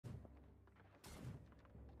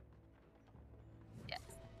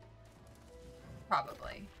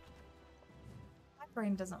Probably. My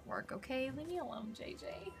brain doesn't work, okay? Leave me alone, JJ.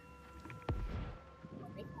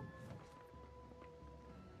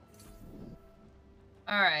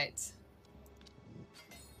 Alright.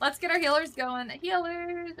 Let's get our healers going.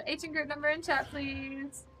 Healers! Agent group number in chat,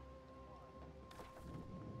 please.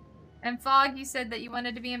 And Fog, you said that you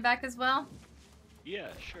wanted to be in back as well? Yeah,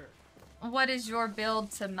 sure. What is your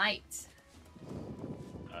build tonight?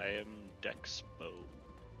 I am Dexpo.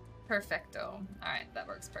 Perfecto. Alright, that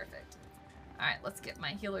works perfect. Alright, let's get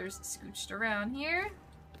my healers scooched around here.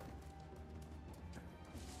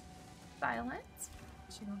 Silence.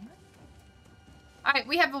 Alright,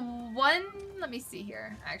 we have one... Let me see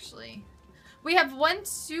here, actually. We have one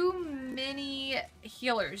too many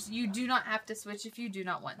healers. You do not have to switch if you do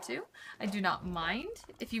not want to. I do not mind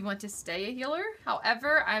if you want to stay a healer.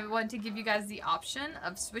 However, I want to give you guys the option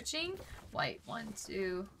of switching. Wait, 1,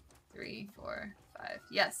 2, 3, 4, 5.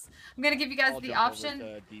 Yes. I'm going to give you guys the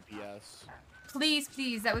option. DPS. Please,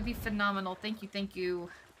 please. That would be phenomenal. Thank you, thank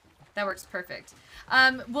you. That works perfect.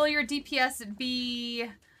 Will your DPS be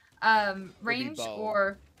range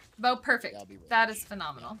or bow? Perfect. That is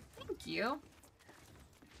phenomenal. Thank you.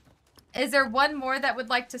 Is there one more that would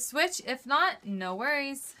like to switch? If not, no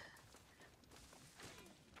worries.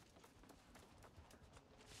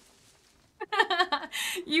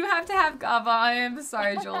 You have to have Gava. I am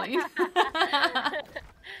sorry, Jolene.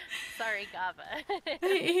 Sorry, Gava.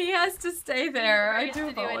 He has to stay there. I do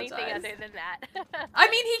apologize. Do anything other than that. I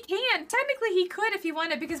mean, he can. Technically, he could if he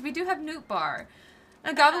wanted because we do have Newt Bar.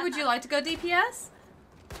 Gava, would you like to go DPS?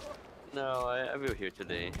 No, I will here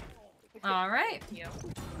today. All right.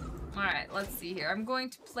 All right, let's see here. I'm going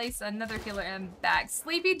to place another healer in back.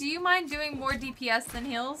 Sleepy, do you mind doing more DPS than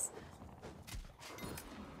heals?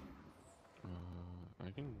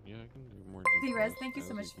 I can do more D-Rez, thank you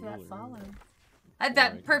so much for that follow.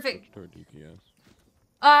 That perfect.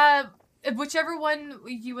 DPS. Whichever one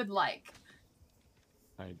you would like.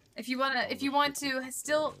 If you want to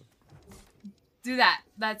still do that,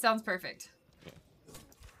 that sounds perfect. Yeah.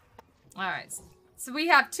 All right. So we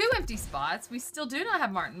have 2 empty spots. We still do not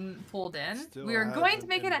have Martin pulled in. We are going to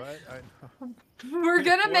make it. We're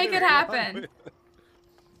gonna make it happen.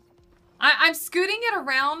 I'm scooting it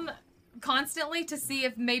around constantly to see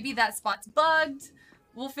if maybe that spot's bugged.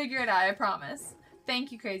 We'll figure it out. I promise.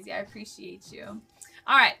 Thank you, Crazy. I appreciate you.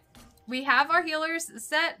 All right. We have our healers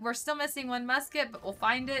set. We're still missing 1 musket, but we'll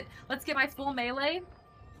find it. Let's get my full melee.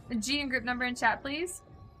 G and group number in chat, please.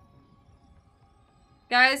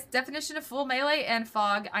 Guys, definition of full melee and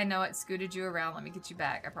Fog. I know it scooted you around. Let me get you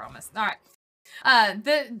back. I promise. All right.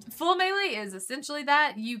 The full melee is essentially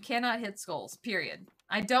that. You cannot hit skulls, period.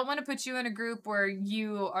 I don't want to put you in a group where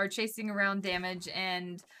you are chasing around damage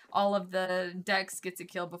and all of the dex gets a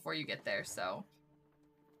kill before you get there, so.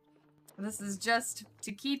 This is just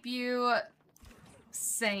to keep you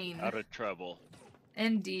sane. Out of trouble.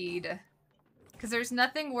 Indeed. Because there's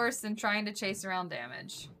nothing worse than trying to chase around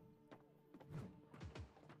damage.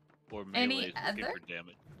 Or melee's looking for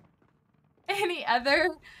damage. Any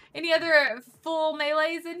other full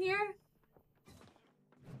melees in here?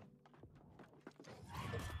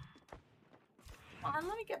 Come on,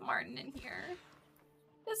 let me get Martin in here.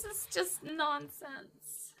 This is just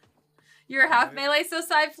nonsense. You're half melee, so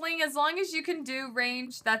side fling, as long as you can do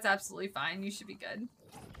range, that's absolutely fine. You should be good.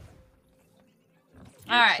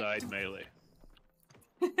 Alright. Side melee.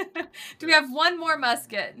 Do we have 1 more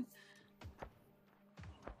musket?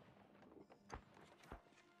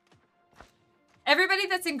 Everybody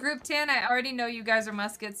that's in group 10, I already know you guys are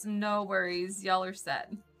muskets. No worries. Y'all are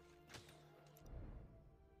set.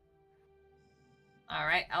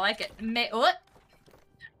 Alright, I like it. What?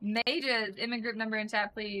 Mages, in group number in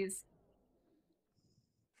chat, please.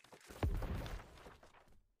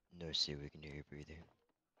 No, see, we can hear you breathing.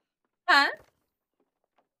 Huh?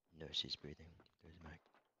 No, she's breathing. There's Mike.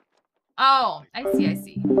 Oh, I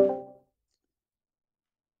see.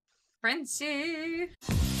 Frenchie.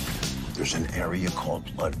 There's an area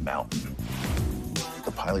called Blood Mountain.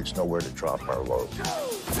 The pilots know where to drop our load.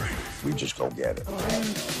 We just go get it.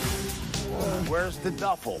 Where's the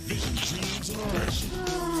duffel?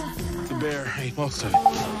 The bear ate most of it.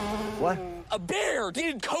 What? A bear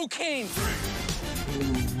did cocaine!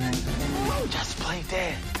 Just play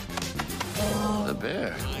dead. The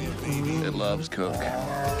bear. It loves coke.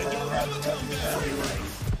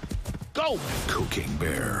 Go! Cocaine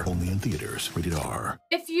Bear. Only in theaters. Rated R.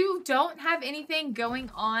 If you don't have anything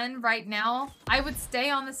going on right now, I would stay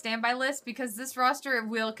on the standby list because this roster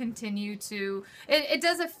will continue to... It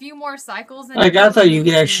does a few more cycles. And Like, I thought you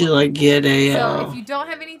could actually, like, get a... So if you don't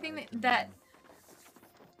have anything that...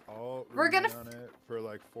 Oh, we're gonna... on it for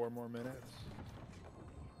like 4 more minutes.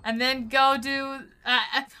 And then go do...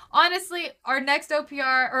 honestly, our next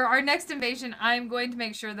OPR, or our next invasion, I'm going to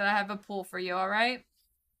make sure that I have a pool for you, alright?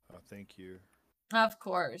 Oh, thank you. Of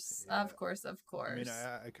course. Yeah. Of course, of course. I mean,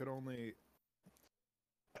 I could only...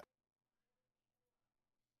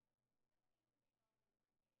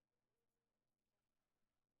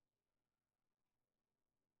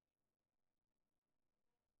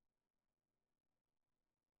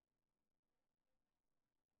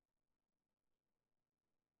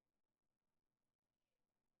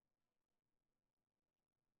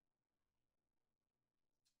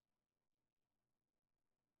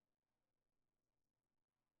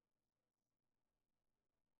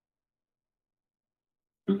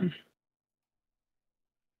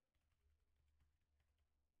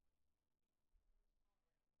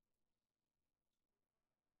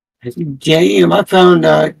 JM, I found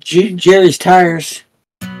Jerry's tires.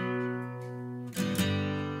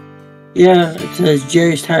 Yeah, it says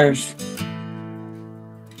Jerry's tires.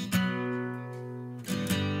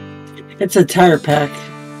 It's a tire pack.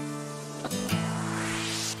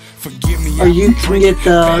 Or you can get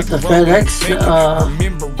the FedEx skin.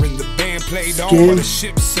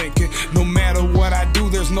 No matter what I do,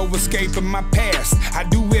 there's no escaping my past. I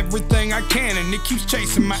do everything I can and it keeps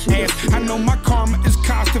chasing my ass. I know my karma is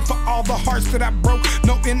constant for all the hearts that I broke,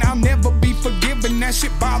 knowing I'll never be forgiven. That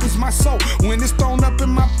shit bothers my soul. When it's thrown up in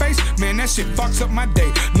my face, man, that shit fucks up my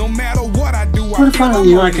day. No matter what I do, I feel I'm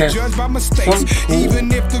only judged by mistakes. Even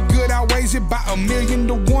if the good outweighs it by 1,000,000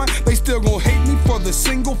 to 1, they still gon' hate me for the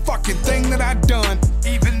single fucking thing that I done.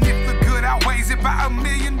 Even if the good outweighs it by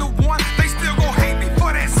 1,000,000 to 1, they still gon' hate me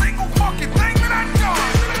for that single fucking thing that I done.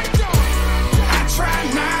 I try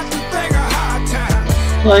not to think of hard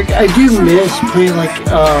times. Like, I do miss playing, like,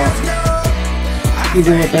 you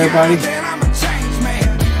doing with everybody.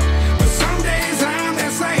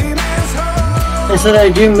 I said I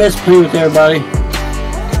do miss playing with everybody.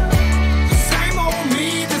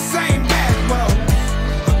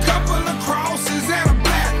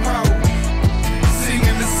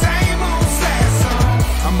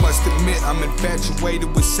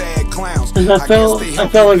 Cause I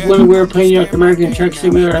felt like when we were playing like American Truck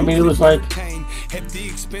Simulator, I mean, it was like,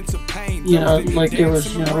 you know, like it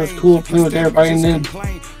was, you know, it was cool playing with everybody, and then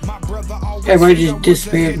everybody just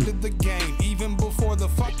disappeared. Even before the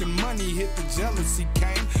fucking money hit, the jealousy came.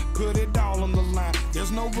 Put it all on the line.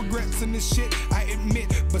 There's no regrets in this shit, I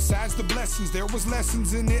admit. Besides the blessings, there was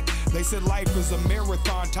lessons in it. They said life is a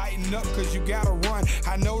marathon. Tighten up, cause you gotta run.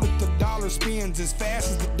 I know that the dollar spins as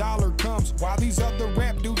fast as the dollar comes. While these other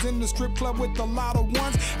rap dudes in the strip club with a lot of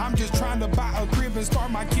ones, I'm just trying to buy a crib and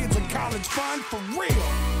start my kids in college fund for real.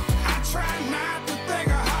 I try not to think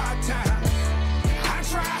of hard times. I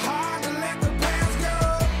try hard to let the past go.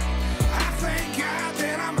 I thank God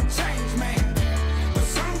that I'm a changed man. But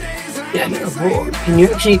some days I'm can you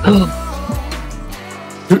actually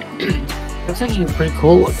that's actually pretty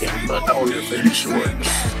cool looking, but I wonder if it actually works.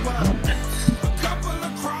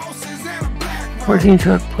 Working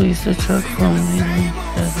truck, please the truck from me.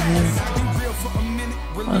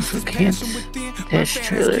 Also can't dash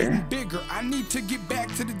trailer. I need to get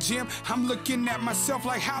back to the gym. I'm looking at myself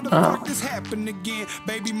like how the fuck this happened again.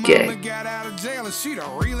 Baby mama got out of jail and she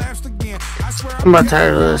done relapsed again. I swear I'm not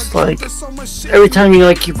tired of this. Like every time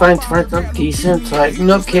you find something decent, like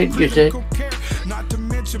no kid use it. Not to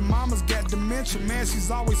mention mama's got dementia, man. She's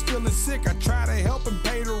always feeling sick. I try to help and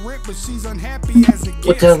pay the rent, but she's unhappy as it gets.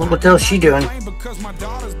 What the hell is she doing?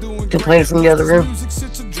 Complaining from the other room.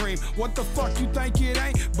 What the fuck you think it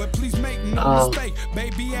ain't? But please make no mistake,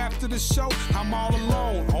 baby. After the show, I'm all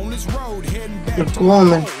alone on this road heading back to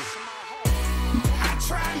woman. I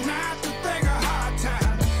try not to think of hard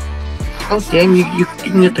times. Oh damn, you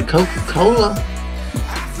can get the Coca-Cola. I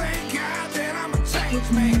thank God that I'm a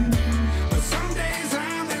changed man.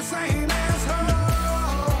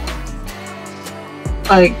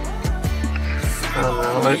 Like, I don't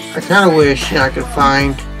know, I kind of wish I could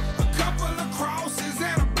find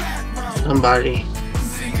somebody,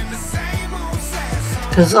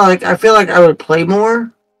 because like I feel like I would play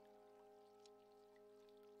more,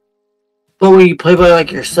 but when you play by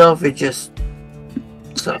like yourself, it just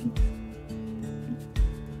so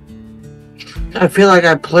I feel like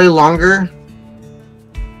I play longer.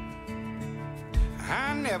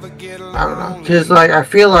 I don't know, because like I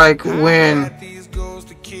feel like when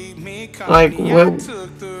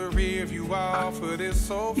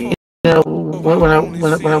when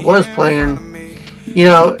I was playing, you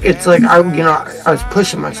know, it's like I was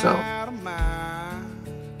pushing myself,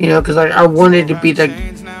 you know, because I wanted to be the.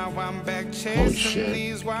 Holy shit!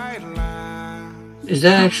 Is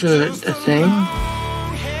that actually a thing?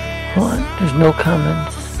 What? There's no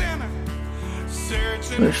comments.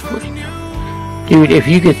 Dude, if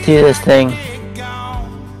you could see this thing.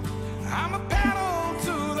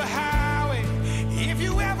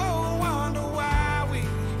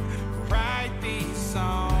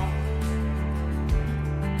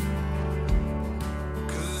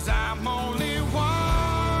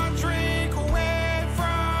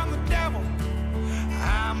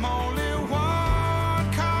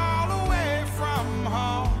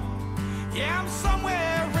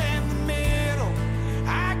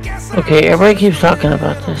 Okay, everybody keeps talking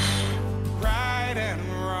about this.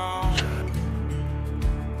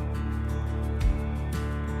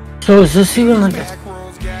 So is this even like a...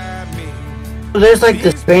 There's like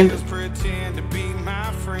this band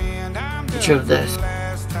picture of this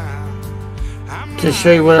to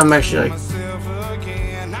show you what I'm actually like.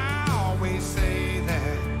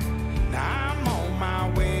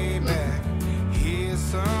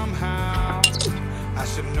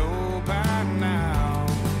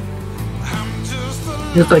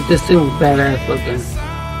 Just like this thing was badass looking.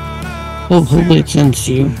 Hopefully it's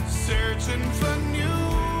into you.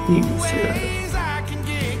 You can see that.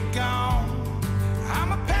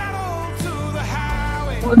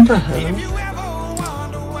 What the hell?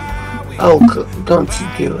 Oh, don't you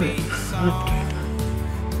do it.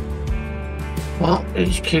 Well, it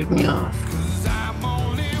just kicked me off.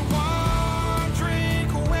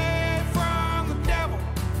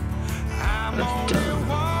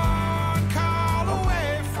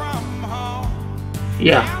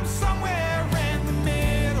 Yeah.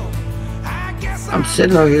 I'm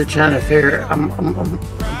sitting over here trying to figure. I'm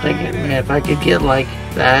thinking, man, if I could get like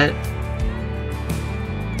that.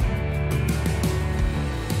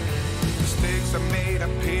 Mistakes I made, I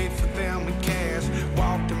paid for them with cash.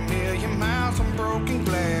 Walked a million miles on broken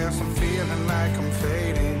glass. I'm feeling like I'm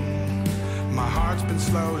fading. My heart's been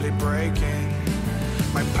slowly breaking.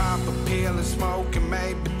 Might pop a pill and smoke and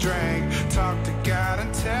maybe drink. Talk to God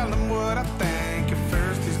and tell him what I think. At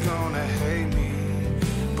first he's gonna hate me,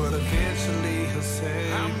 but eventually he'll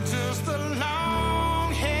say I'm just a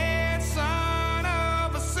long-haired son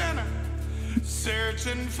of a sinner,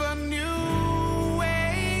 searching for new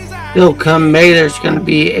ways. It'll come May, there's gonna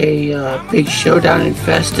be a big showdown in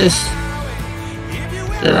Festus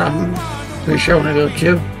that I'm pretty sure I wanna go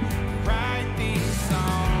to.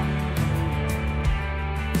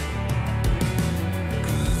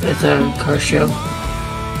 It's a car show.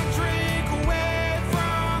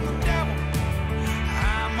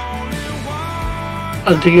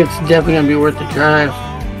 I think it's definitely gonna be worth the drive.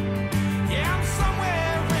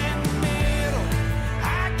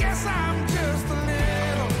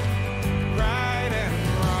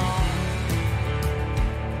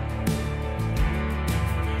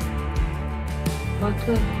 What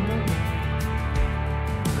the hell?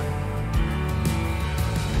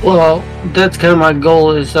 Well, that's kind of my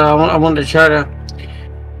goal. Is I want to try to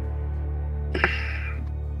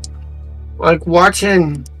like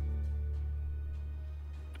watching.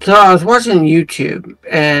 So I was watching YouTube,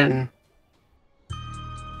 and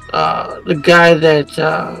the guy that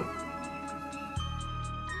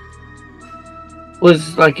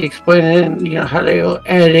was like explaining, you know, how they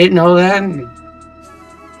edit and all that, and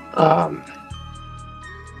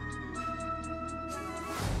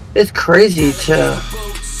it's crazy to.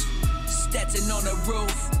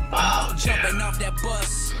 Oh,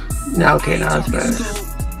 now okay, now it's better.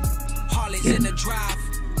 Yeah.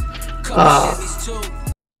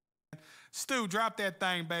 Stu, drop that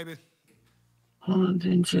thing, baby. Hold on,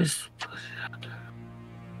 then just put it out there.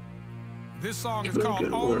 This song is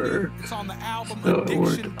called Only. It's on the album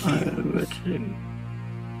Addiction Kills.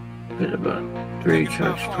 Bit about 3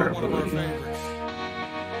 trucks probably.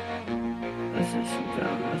 This is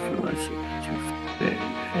down nothing less too big.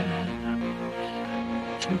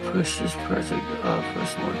 To push this project off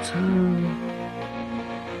us more time.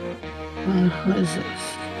 What is this?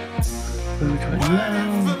 Whatever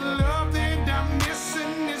the love that I'm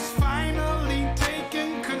missing is finally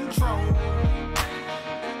taking control.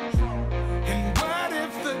 And what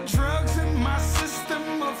if the drugs in my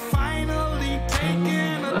system are finally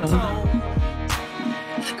taking a toll?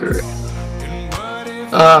 Screw it.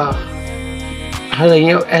 How they,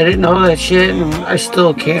 you know, edit and all that shit, and I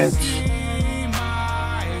still can't.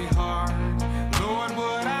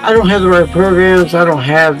 I don't have the right programs. I don't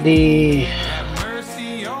have the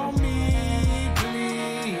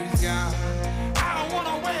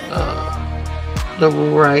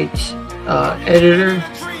right editor.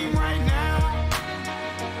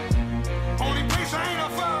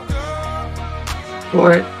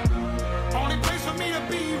 For it.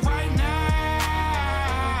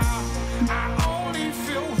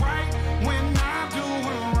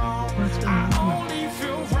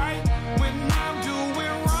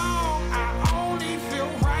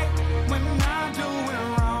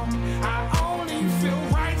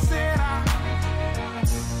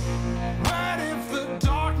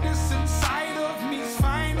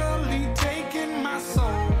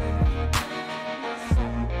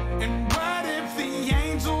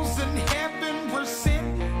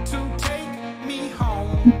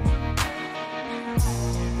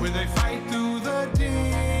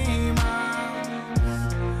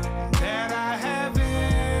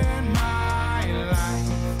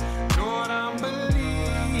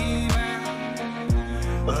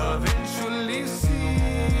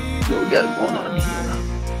 got going on here?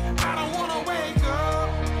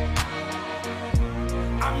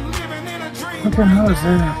 What the hell is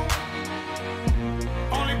that?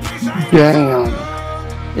 Damn.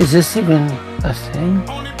 Is this even a thing?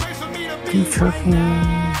 Trucking,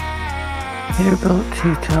 Peterbilt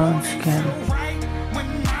 2-tone skin.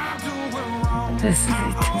 This is a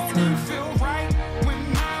 2-tone.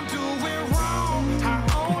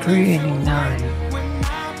 389.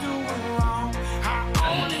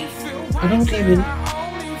 I don't even,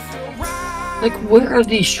 like, where are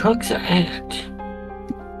these trucks at?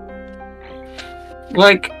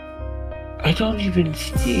 Like, I don't even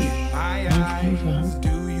see.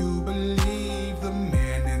 Do you believe the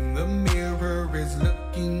man in the mirror is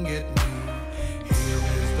looking at me? Here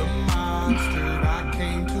is the monster I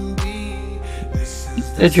came to be.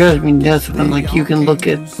 That drives me nuts when, like, you can look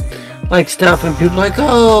at, like, stuff and people are like,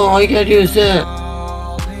 oh, all you gotta do is that.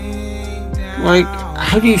 Like,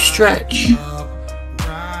 how do you stretch?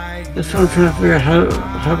 That's what I'm trying to figure out,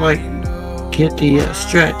 how to, like, get the,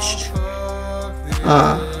 stretched,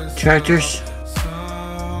 tractors.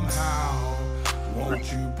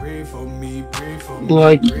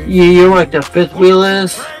 Like, you know, like the fifth wheel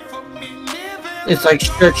is? It's like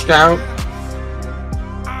stretched out.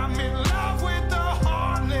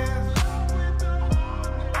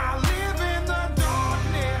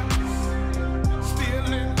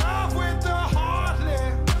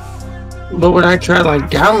 But when I try like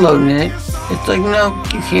downloading it, it's like, no,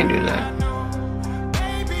 you can't do that.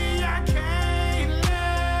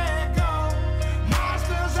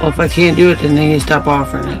 Well, if I can't do it, then they need to stop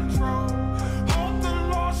offering it.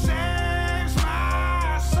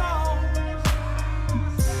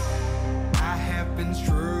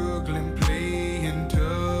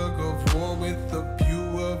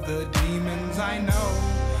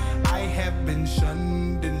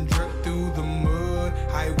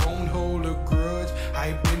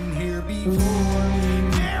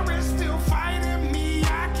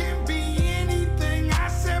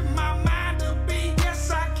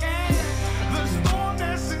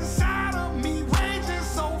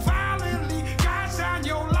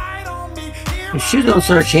 If shit don't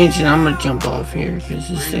start changing, I'm gonna jump off here because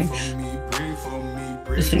this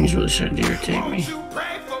thing's really starting to irritate me.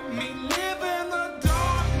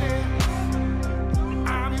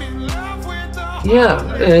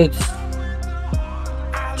 Yeah, it's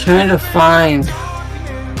trying to find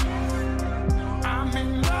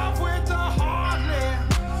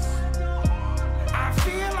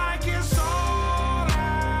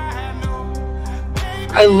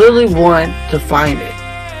I literally want to find it.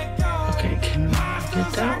 Okay, can I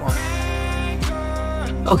get that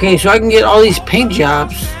one? Okay, so I can get all these paint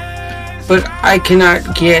jobs, but I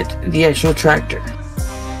cannot get the actual tractor.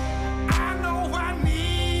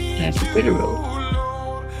 That's a Peterbilt.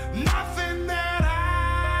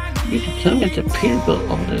 You can tell me it's a Peterbilt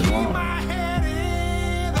all day long.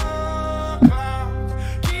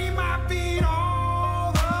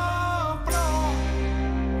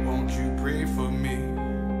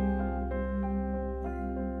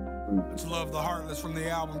 Let's love the Heartless from the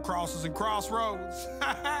album Crosses and Crossroads.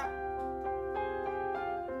 I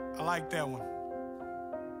like that one.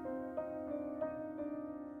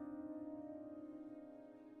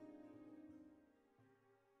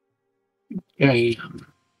 Yeah.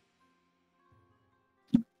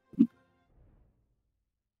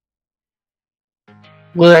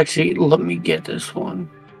 Well, actually, let me get this one.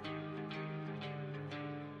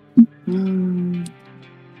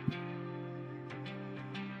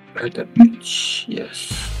 Right, that bitch.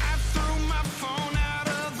 Yes.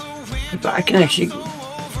 But I can actually.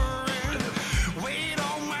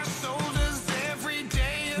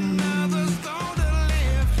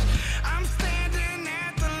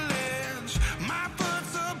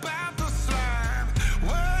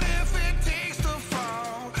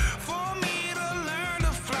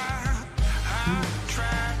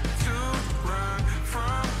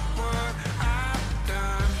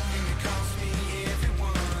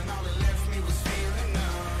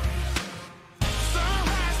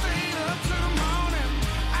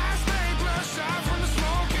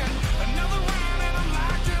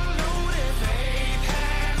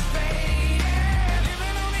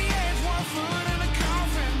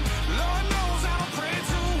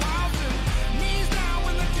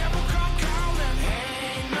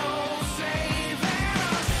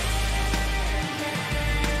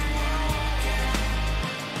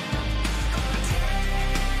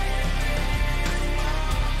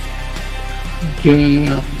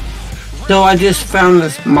 Yeah. So I just found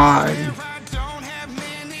this mod.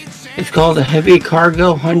 It's called a Heavy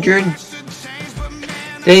Cargo 100.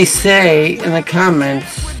 They say in the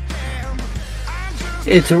comments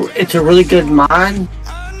it's a really good mod,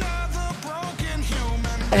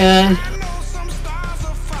 and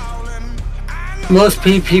most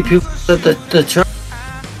people the truck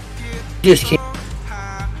just can't.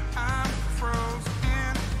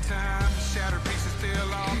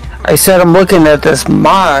 I said I'm looking at this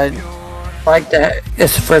mod like that.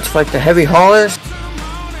 It's for like the heavy haulers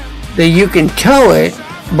that you can tow it,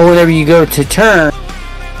 but whenever you go to turn,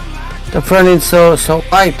 the front end's so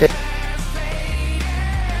light that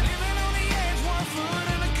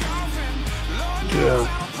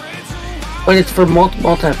but it's for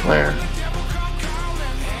multiplayer.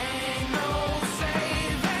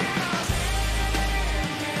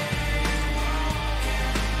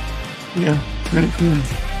 Yeah, very good.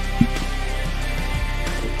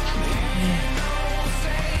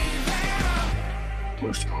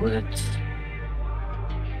 Push quit.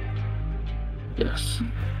 Yes.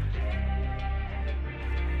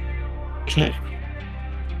 Okay.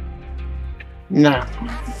 Now,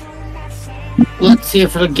 let's see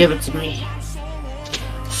if it'll give it to me.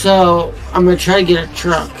 So, I'm gonna try to get a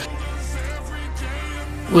truck.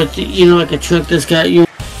 With, you know, like a truck that's got you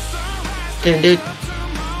extended.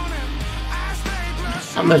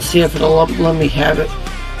 I'm gonna see if it'll let me have it.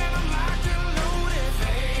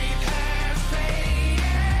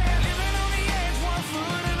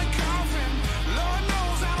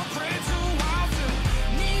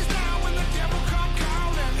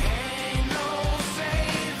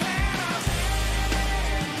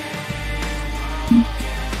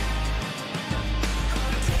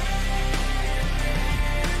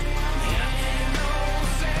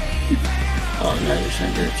 Oh, now you're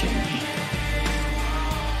trying to irritate me.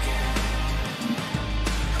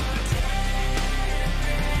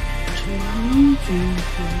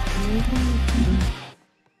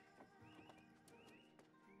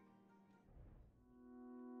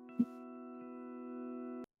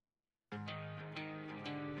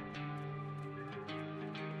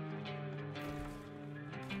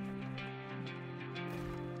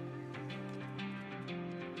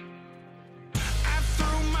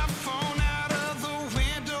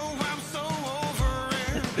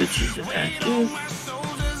 Bitch is active.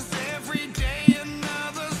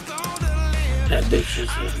 That bitch is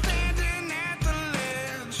active.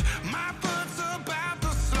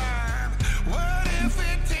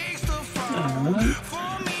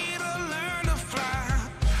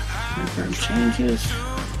 Confirm changes.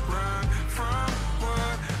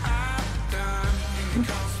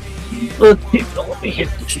 Let me hit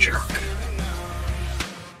this truck.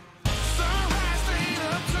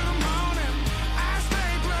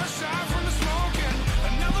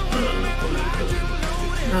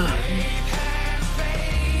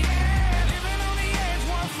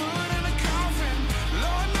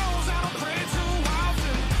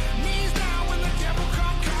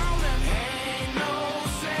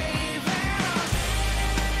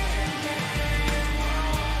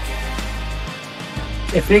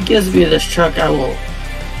 If it gives me this truck, I will,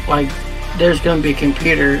 like, there's gonna be a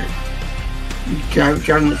computer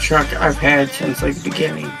driving the truck I've had since, like, the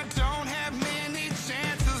beginning.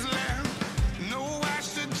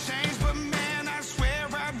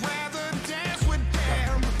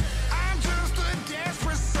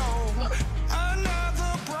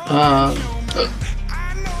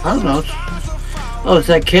 I don't know. Oh, is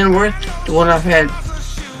that Kenworth? The one I've had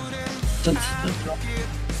since...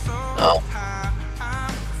 Oh.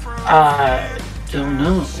 I don't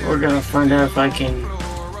know. We're gonna find out if I can...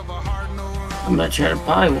 I'm gonna try to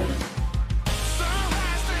buy one.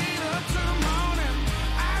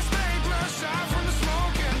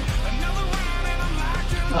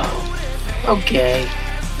 Oh. Okay.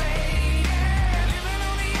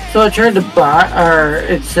 So I tried to buy, or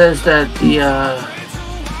it says that the,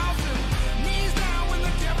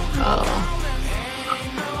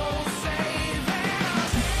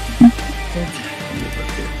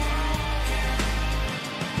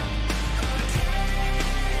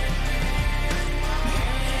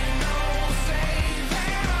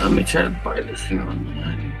 let me try to buy this thing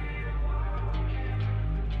online.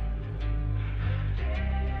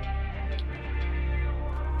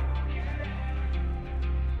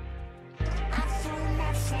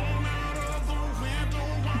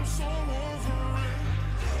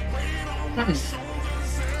 Nice.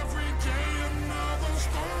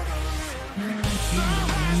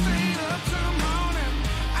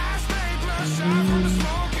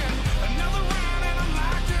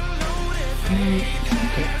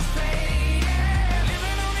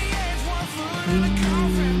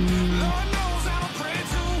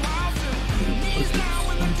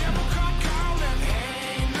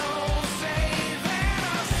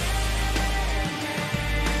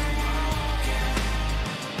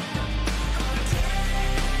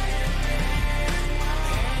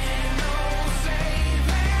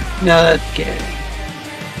 No, that's gay.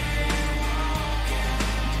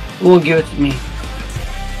 Who will give it to me?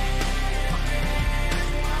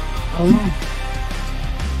 Oh.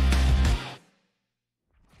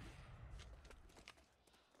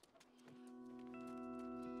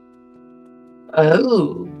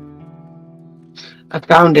 Oh. I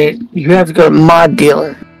found it. You have to go to Mod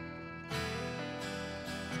Dealer.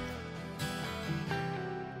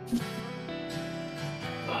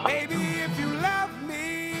 Baby, if you love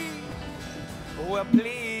me, well,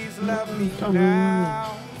 please love me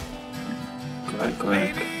now. Go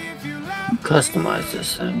ahead. Customize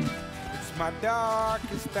this thing. It's my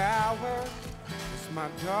darkest hour. It's my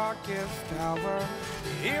darkest hour.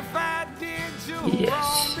 If I did you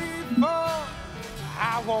wrong before,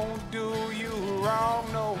 I won't do you wrong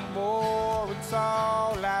no more. It's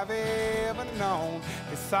all I've ever known.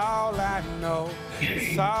 It's all I know.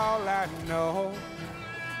 It's all I know.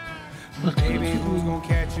 Baby, who's gonna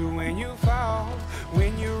catch you when you fall?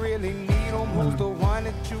 When you really need them, who's the one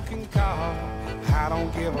that you can call? I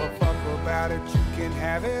don't give a fuck about it, you can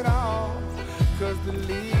have it all. Cause the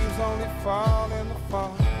leaves only fall in the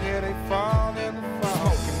fall. Yeah, they fall in the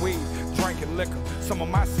fall. Smoking weed, drinking liquor, some of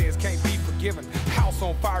my sins can't be forgiven. House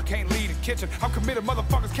on fire, can't leave the kitchen. I'm committed,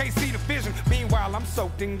 motherfuckers can't see the vision. Meanwhile, I'm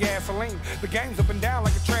soaked in gasoline. The game's up and down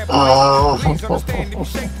like a trampoline. Please understand, if you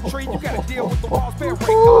shake the tree, you gotta deal with the walls, bear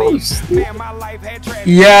rate. Man, my life had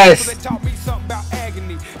tragedy. Yes. So they taught me something about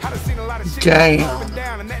agony. I done seen a lot of shit up and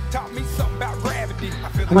down, and that taught me something about gravity.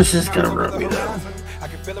 How much is this gonna run me though? I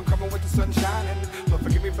can feel them coming with the sun shining. But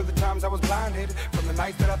forgive me for the times I was blinded. From the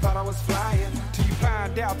nights that I thought I was flying. Till you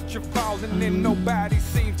find out that you're falling and nobody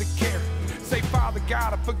seems to care. Say, Father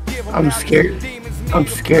God, I forgive them. I'm scared. I'm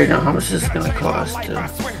scared now. How much is this gonna cost? I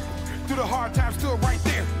swear, through the hard times, still right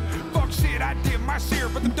there. Fuck shit, I did my share,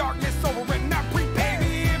 but the darkness over and not prepared.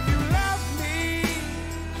 Baby, if you love me,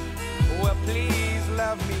 well, please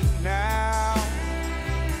love me now.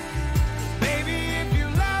 Baby, if you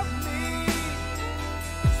love me,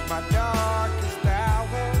 it's my darkest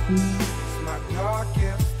hour. It's my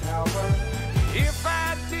darkest hour. If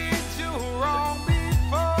I did you wrong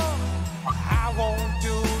before, I won't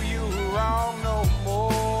do you wrong no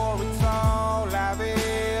more. It's all I've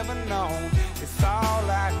ever known. It's all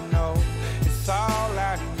I know. It's all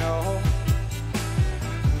I know.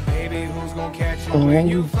 Baby, who's gonna catch you when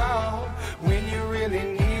you fall? When you really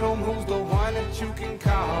need them, who's the one that you can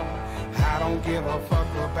call? I don't give a fuck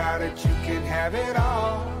about it, you can have it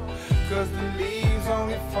all. Cause the leaves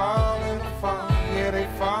only fall in the fall. Yeah, they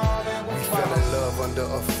fall in the fall. We fell in love under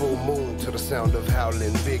a full moon to the sound of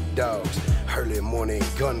howling big dogs. Early morning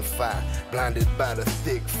gunfire, blinded by the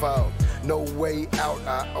thick fog. No way out,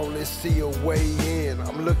 I only see a way in.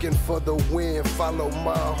 I'm looking for the wind, follow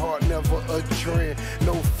my heart, never a trend.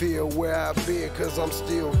 No fear where I've been, cause I'm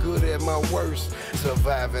still good at my worst.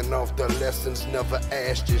 Surviving off the lessons, never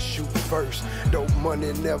asked, just shoot first. Dope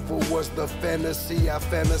money never was the fantasy. I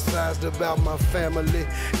fantasized about my family,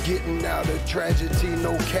 getting out of tragedy,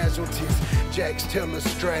 no casualties. Jack's Taylor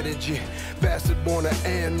strategy, bastard born of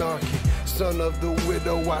anarchy. Son of the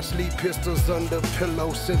widow, I sleep pistols under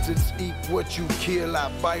pillow. Since it's eat what you kill, I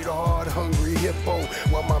bite hard, hungry hippo.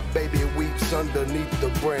 While my baby weeps underneath the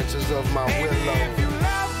branches of my willow. If you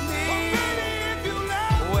love me,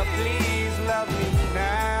 well, please love me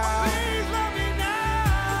now.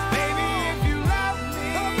 Baby, if you love me,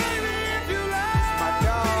 it's my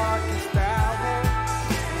darkest hour.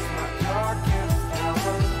 It's my darkest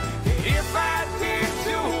hour. If I did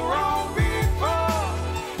you wrong before,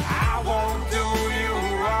 I won't do you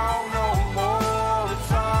wrong no more.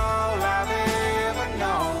 It's all I've ever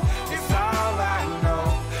known. It's all I know.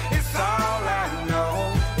 It's all I know.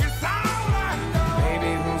 It's all I know.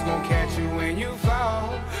 Baby, who's gonna catch you when you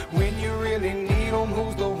fall? When you really need them,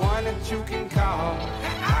 who's the one that you can call?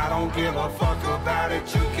 I don't give a fuck about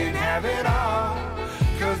it, you can have it all.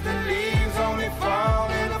 Cause the leaves only fall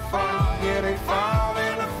in the fall. Yeah, they fall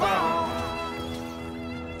in the fall.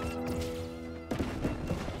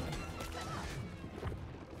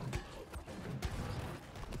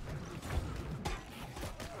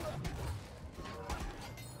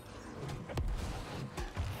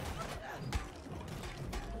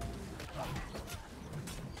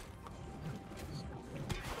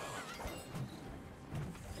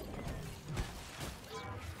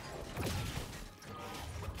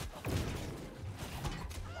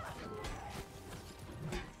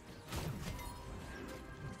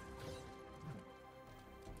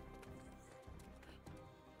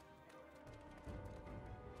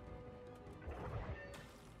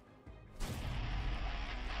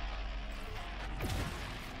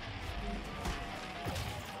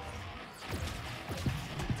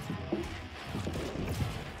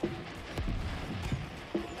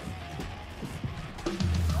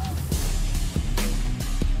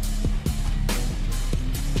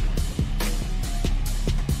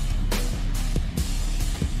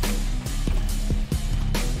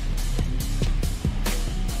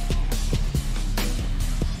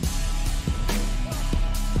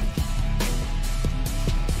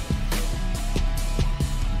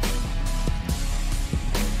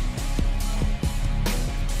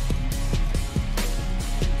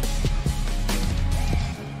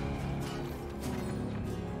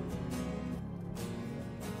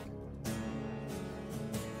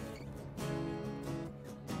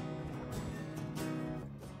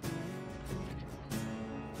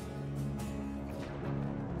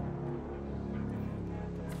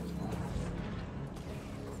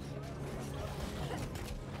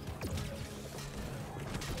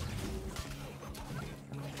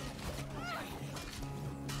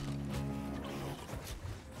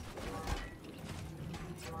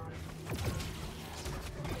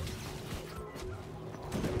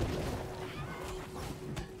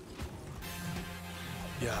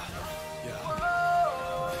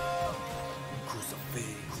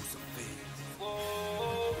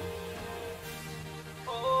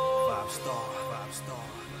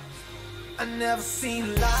 I never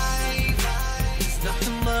seen life. It's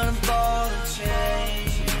nothing but a ball and chain.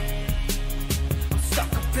 I'm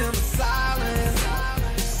stuck up in the silence,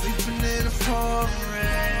 sleeping in a pouring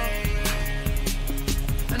rain.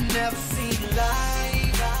 I never seen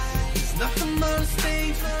life. It's nothing but a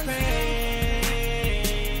stage for pain.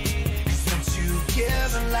 Since you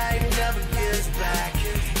give and light never gives back.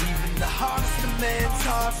 Even the hardest of men's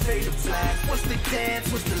hearts fade to black. Once they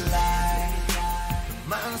dance, once they lie.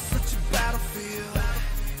 Mine is such a battlefield.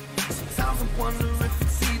 Sometimes I wonder if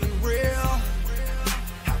it's even real.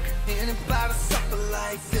 How can anybody suffer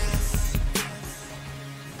like this?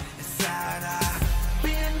 Inside I've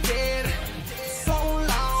been dead so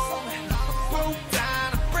long. I broke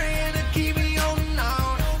down, I'm praying to keep me holding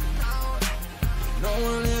on.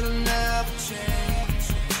 Knowing it'll never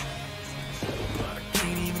change. But I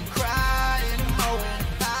can't even cry anymore.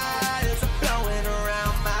 Eyes are blowing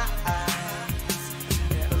around my eyes.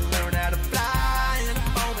 Never learned how to fly in a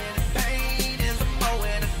moment. Pain is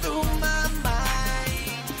blowing through my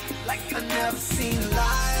mind. Like I never seen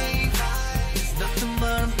life. It's nothing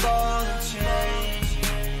but a ball and chain.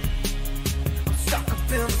 I'm stuck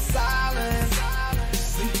up in the silence,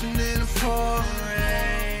 sleeping in a pouring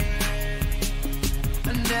rain. I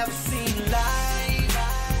never seen life.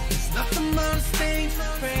 It's nothing but a stage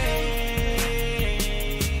for pain.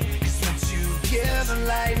 'Cause once you give and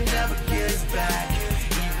light never gives back.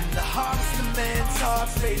 Even the hardest of men's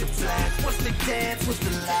hearts fade to black. Once they dance, once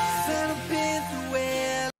they lie. Said I've been through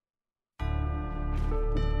it.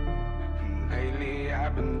 Lately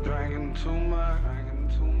I've been drinking too much.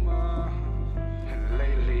 And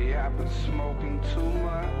lately I've been smoking too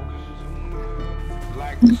much.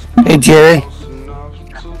 Like Hey Jerry,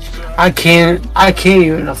 I can't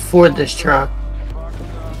even afford this truck.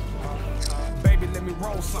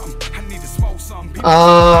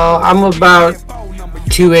 I'm about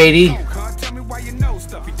 280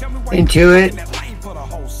 into it.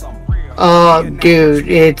 Oh, dude,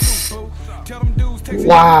 it's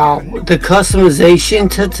wow. The customization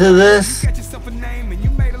to this,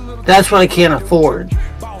 that's what I can't afford.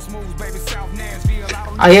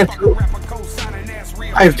 I have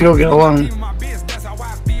to go get a loan.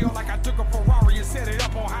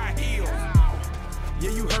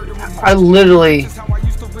 I literally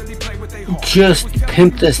just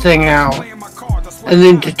pimped this thing out, and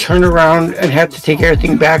then to turn around and have to take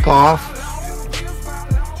everything back off.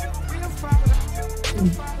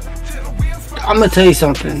 I'm gonna tell you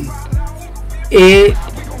something. It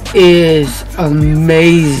is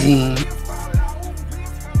amazing.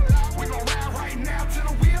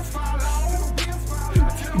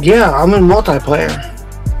 Yeah, I'm in multiplayer.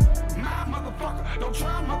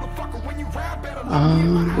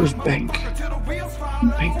 Where's bank?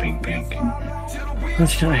 Bank. How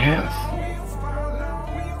much can I have?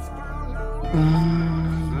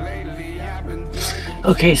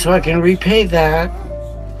 Okay, so I can repay that.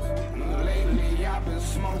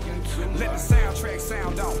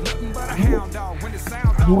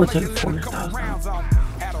 What's it,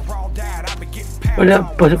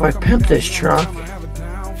 400,000? But if I pimp this truck,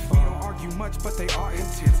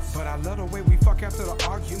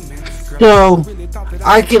 so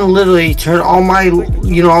I can literally turn all my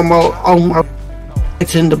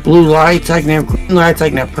lights into blue lights. I can have green lights. I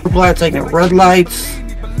can have purple lights. I can have red lights.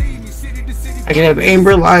 I can have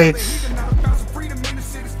amber lights.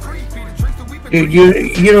 Dude,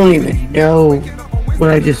 you don't even know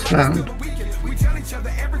what I just found.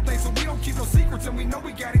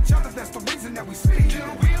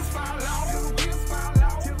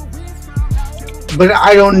 But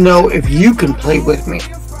I don't know if you can play with me.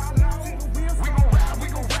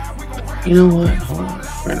 You know what? Hold on.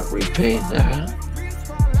 We're gonna repay that.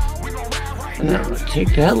 And then I'm gonna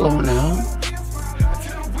take that loan out.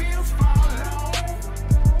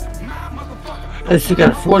 I still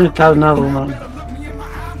got a $400,000 loan.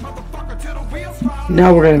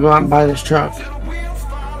 Now we're gonna go out and buy this truck.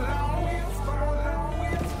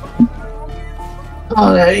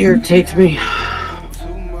 Oh, that irritates me.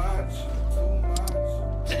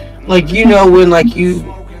 Like, you know, when like you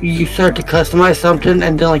start to customize something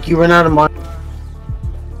and then like you run out of money,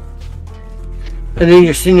 and then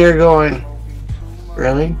you're sitting there going,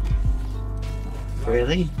 really?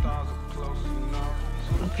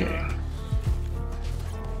 Okay.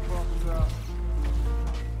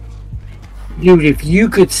 Dude, if you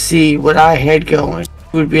could see what I had going,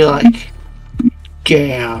 it would be like,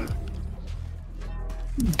 damn,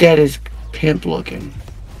 that is pimp looking.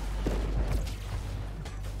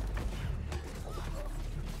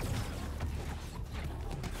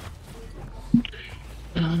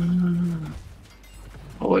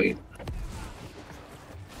 Oh wait.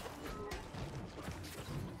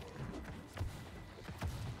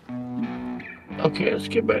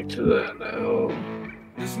 get back to that now.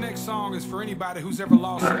 This next song is for anybody who's ever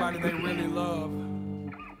lost somebody they really love.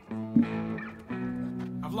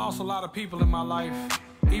 I've lost a lot of people in my life.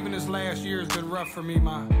 Even this last year has been rough for me.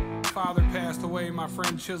 My father passed away, my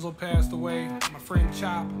friend Chisel passed away, my friend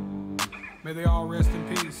Chop. May they all rest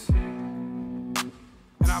in peace. And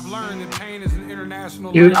I've learned that pain is an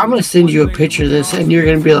international. Dude, I'm gonna send you a picture of this and you're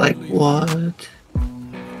gonna be like, what?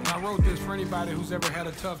 I wrote this for anybody who's ever had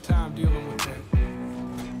a tough time dealing with that.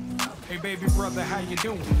 Hey baby brother, how you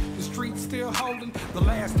doing? The streets still holding? The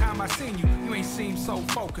last time I seen you, you ain't seemed so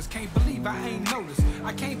focused. Can't believe I ain't noticed.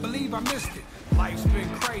 I can't believe I missed it. Life's been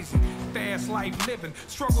crazy, fast life living.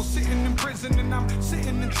 Struggle sitting in prison and I'm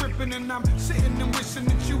sitting and tripping and I'm sitting and wishing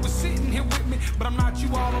that you were sitting here with me. But I'm not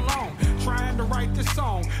you all alone, trying to write this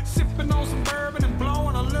song. Sipping on some bourbon and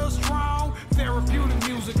blowing a little strong. Therapeutic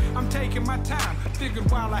music, I'm taking my time.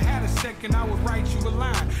 Figured while I had a second I would write you a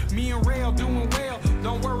line. Me and Rail doing well,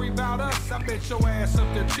 don't worry about us. I bet your ass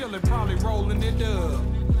up there chilling, probably rolling it up.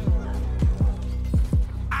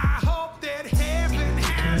 I hope that heaven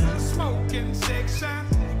has a smoking section.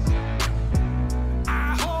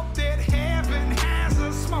 I hope that heaven has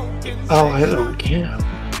a smoking section. Oh, I don't care.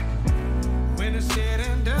 When it's said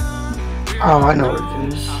and done, oh, I know what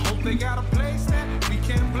it is. I hope they got a place that we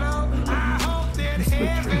can blow. I hope that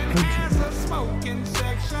heaven has a smoking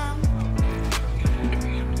section.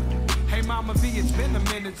 Hey Mama V, it's been a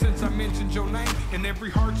minute since I mentioned your name, and every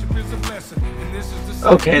hardship is a blessing. And this is the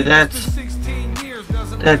okay, that's 16 years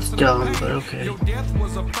that's dumb, but okay. Your death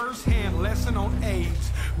was a first-hand lesson on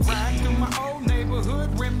AIDS. Riding through my old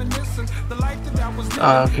neighborhood, reminiscing the life that I was living.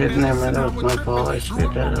 Okay, never mind, that was my fault. I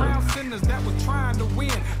screwed that up. Sinners that was trying to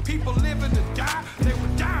win. People living to die, they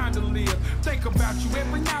were dying to live. Think about you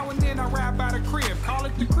every now and then. I ride by the crib, call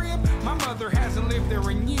it the crib. My mother hasn't lived there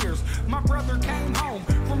in years. My brother came home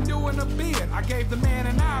from doing a bid. I gave the man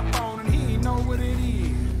an iPhone and he didn't know what it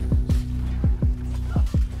is.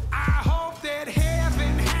 I hope that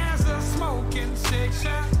heaven has a smoking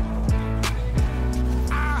section.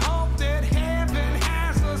 I hope that heaven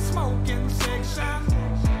has a smoking section.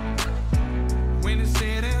 When it's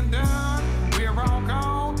said and done, we're all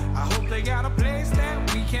gone. I hope they got a place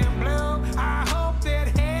that we can blow. I hope that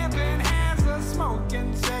heaven has a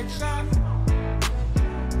smoking section.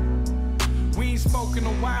 We ain't spoken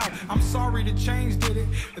a while, I'm sorry the change did it.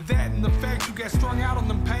 That and the fact you got strung out on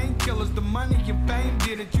them painkillers. The money and fame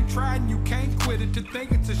did it. You tried and you can't quit it. To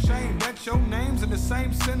think it's a shame that your name's in the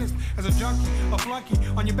same sentence as a junkie, a flunky.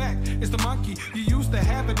 On your back is the monkey. You used to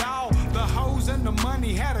have it all, the hoes and the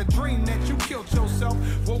money. Had a dream that you killed yourself.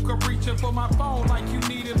 Woke up reaching for my phone like you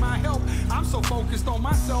needed my help. I'm so focused on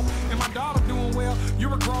myself and my daughter doing well.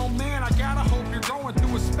 You're a grown man, I gotta hope you're going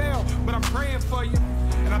through a spell. But I'm praying for you,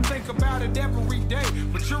 and I think about it every day.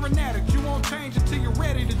 But you're an addict, you won't change until you're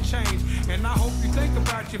ready to change. And I hope you think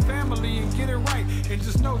about your family and get it right. And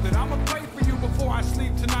just know that I'ma pray for you before I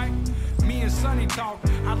sleep tonight. Me and Sonny talk,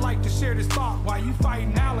 I'd like to share this thought. While you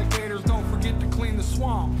fighting alligators, don't forget to clean the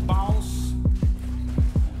swamp, boss.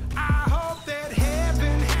 I hope that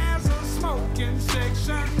heaven has a smoking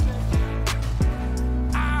section.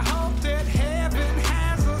 I hope that heaven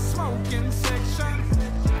has a smoking section.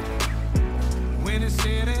 When it's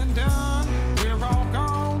said and done, we're all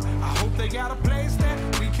gone. I hope they got a place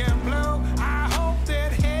that we can blow. I hope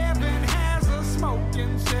that heaven has a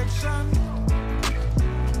smoking section.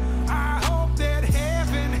 I hope that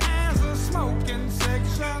heaven has a smoking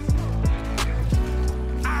section.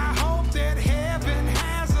 I hope that heaven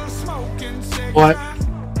has a smoking section. What?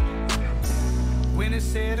 When it's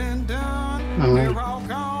said and done, we're all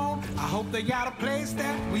gone. I hope they got a place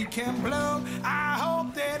that we can blow. I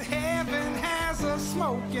hope that heaven has a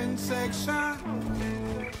smoking section.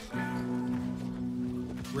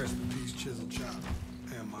 Rest in peace, Chisel Chop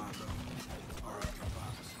and Mondo. R.I.P.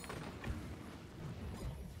 Pops.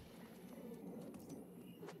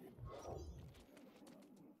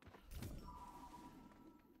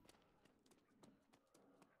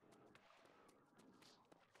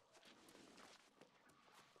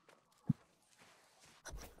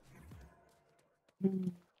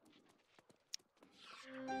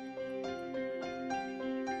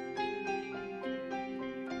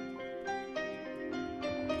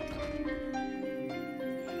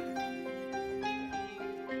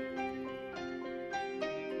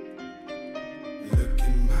 Look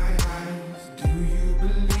in my eyes, do you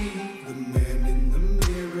believe the man in the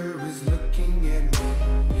mirror is looking at me?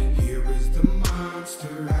 Here is the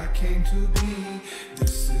monster I came to be.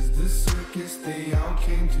 This is the circus they all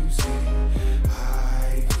came to see.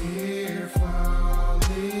 I fear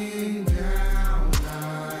falling down.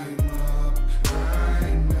 I'm up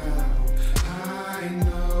right now. I know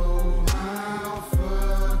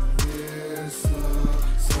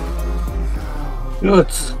You know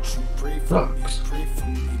what sucks?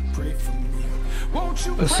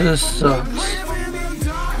 This sucks.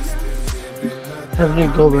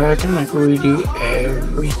 Having to go back and like redo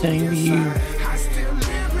everything you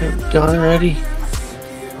have done already.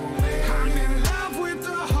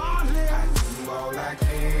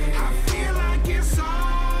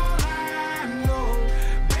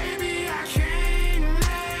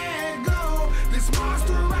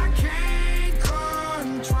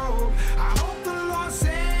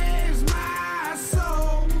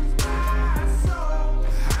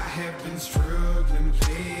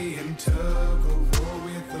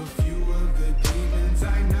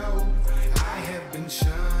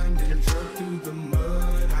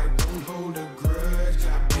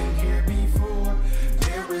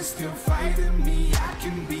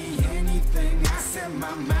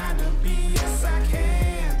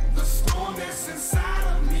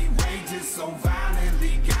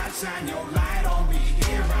 Shine your light on me,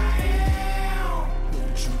 here I am.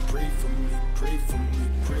 Won't you pray for me, pray for me,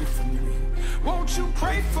 pray for me. Won't you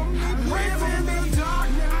pray for me, pray for me.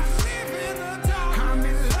 Darkness, I live in the dark. I'm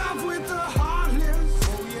in love with the heartless.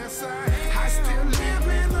 Oh yes I am. I still live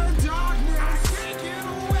in the darkness. I can't get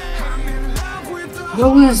away. I'm in love with the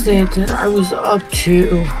What was it that I was up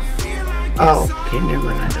to? Oh, okay, never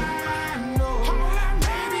mind.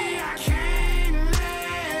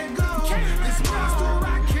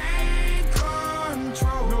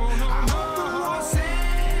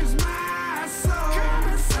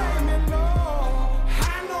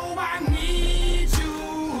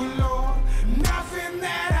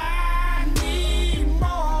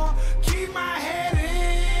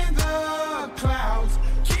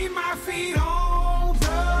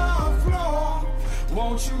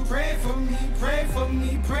 Won't you pray for me, pray for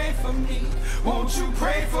me, pray for me. Won't you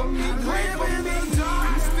pray for me, pray for me.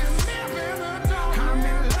 I still live in the dark. I'm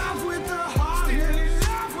in love with the heart. Still in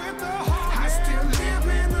love with the heart. I still live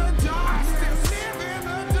in the dark. I still live in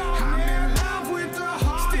the dark. I'm in love with the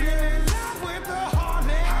heart. Still in love with the heart.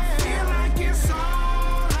 I feel like it's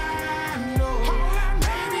all I know.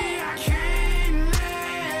 Maybe I can't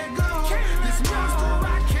let go. This monster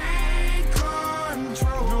I can't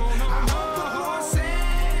control. I hope the Lord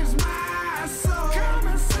saves my soul. Come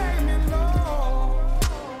and save me, Lord.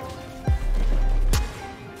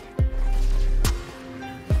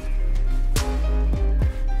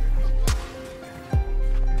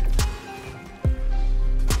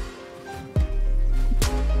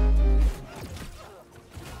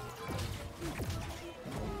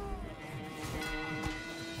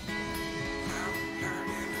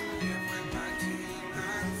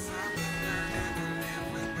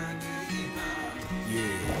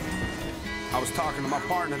 I was talking to my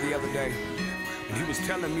partner the other day, and he was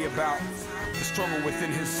telling me about the struggle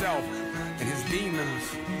within himself and his demons.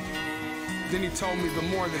 Then he told me the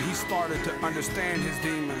more that he started to understand his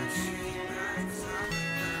demons,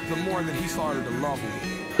 the more that he started to love them.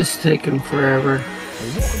 It's taking forever.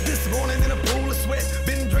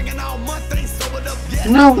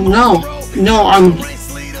 No, I'm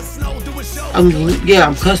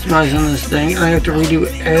customizing this thing, and I have to redo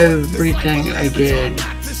everything I did.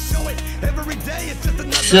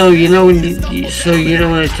 So you know when it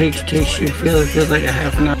takes you feels like a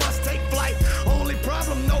half an hour,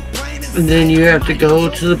 and then you have to go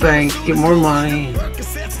to the bank, get more money,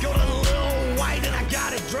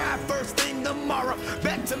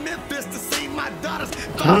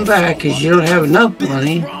 come back because you don't have enough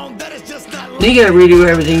money. Then you gotta redo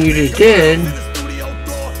everything you just did.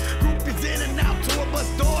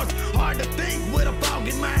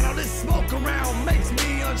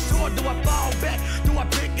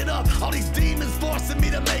 All these demons forcing me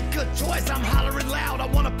to make a choice. I'm hollering loud, I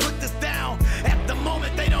wanna put this down. At the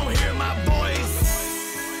moment they don't hear my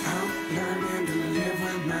voice. I'm learning to live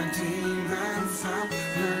with my demons. I'm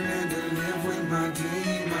learning to live with my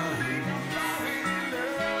demons.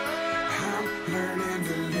 I'm learning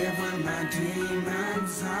to live with my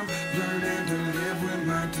demons. I'm learning to live with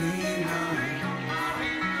my demons.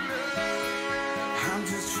 I'm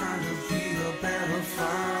just trying to be a better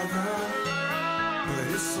father. But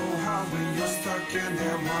it's so hard when you're stuck in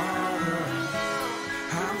that water.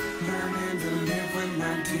 I'm learning to live with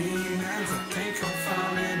my demons. I think I'm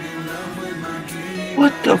falling in love with my demons.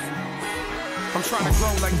 What the I'm trying to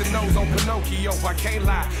grow like the nose on Pinocchio, I can't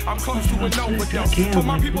lie. I'm close to an overdose. For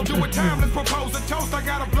my people doing time, let's propose a toast. I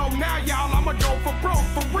gotta blow now, y'all. I'ma go for broke,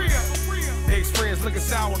 for real. Ex-friends looking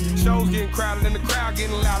sour. Shows getting crowded and the crowd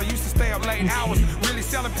getting louder. Used to stay up late hours, really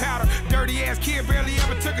selling powder. Dirty ass kid, barely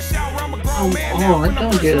ever took a shower. I'm a grown man now. I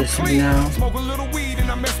don't get this now. Smoke a little weed and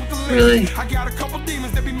I mess with the lady. Really? I got a couple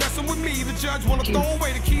demons that be messing with me. The judge wanna throw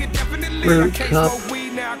away the kid, definitely. I can't smoke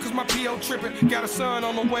weed now cause my PO tripping. Got a son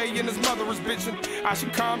on the way and his mother is bitching. I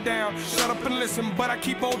should calm down, shut up and listen. But I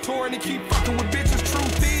keep on touring and keep fucking with bitches.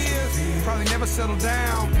 Truth is, probably never settle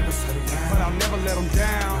down. But I'll never let them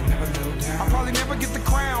down. I'll probably never get the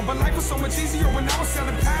crown. But life was so much easier when I was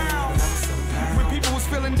selling pounds. When people was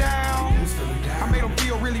feeling down, I made them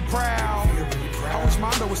feel really proud. I wish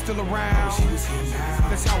Mondo was still around.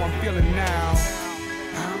 That's how I'm feeling now.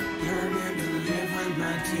 I'm learning to live with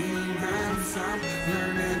my demons. I'm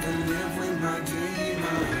learning to live with my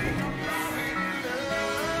demons.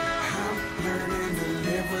 I'm learning to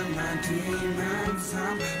live with my demons.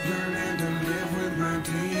 I'm learning to live with my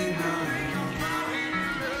demons.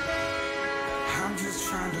 I'm just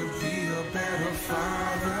trying to be a better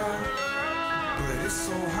father. But it's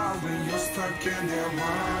so hard when you're stuck in that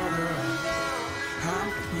water. I'm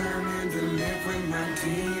learning to live with my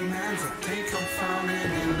demons. I think I'm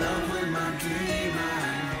falling in love with my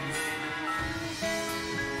demons.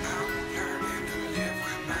 I'm learning to live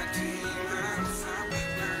with my demons. I'm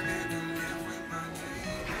learning to live with my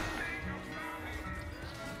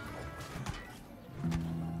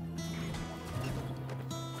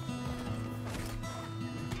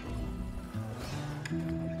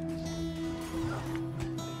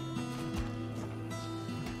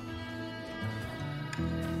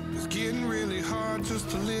It's getting really hard just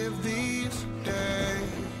to live these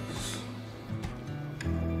days.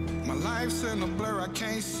 My life's in a blur, I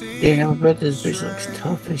can't see. Damn, I bet this bitch looks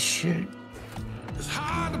tough as shit. It's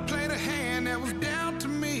hard to play the hand that was dealt to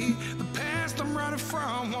me. The past I'm running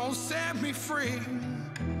from won't set me free.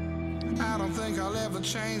 I don't think I'll ever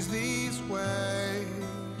change these ways.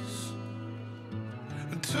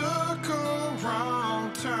 I took a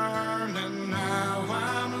wrong turn and now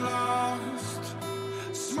I'm lost.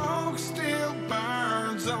 Smoke still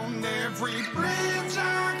burns on every bridge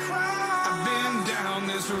I cross. I've been down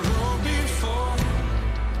this road before.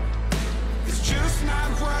 It's just not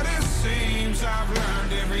what it seems. I've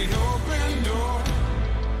learned every open door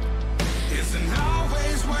isn't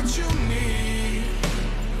always what you need.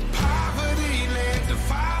 Poverty led to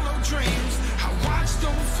follow dreams. I watched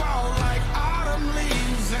them fall like autumn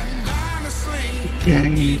leaves. And honestly,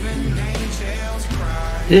 even angels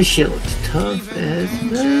cry. This shit looks tough as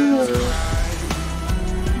hell.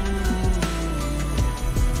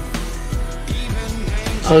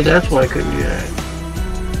 Oh, that's why I couldn't do that.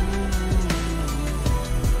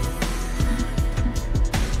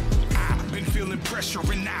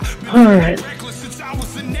 Alright.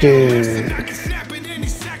 Dude.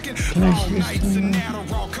 Can I see something?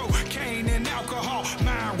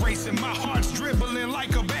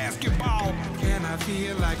 And I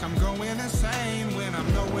feel like I'm going insane when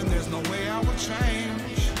I'm knowing there's no way I will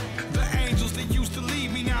change. The angels that used to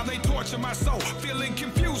leave me, now they torture my soul. Feeling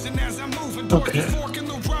confusing as I'm moving toward the fork in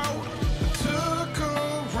the road. Took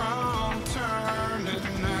a wrong turn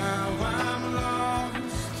and now I'm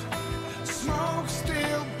lost. Smoke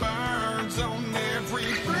still burns on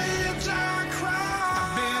every bridge I cross.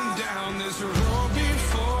 I've been down this road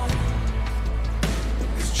before.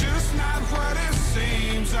 It's just not what it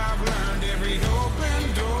seems. I've learned every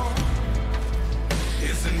open door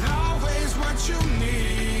isn't always what you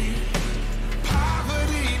need.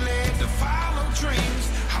 Poverty led to follow dreams.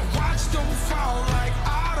 I watched them fall like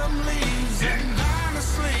autumn leaves. And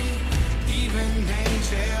honestly, even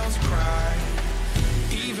angels cry.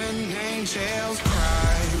 Even angels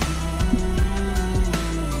cry.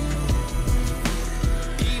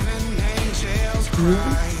 Even angels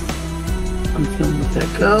cry. I'm feeling let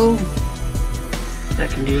that go. I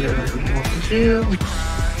can do whatever I want to do.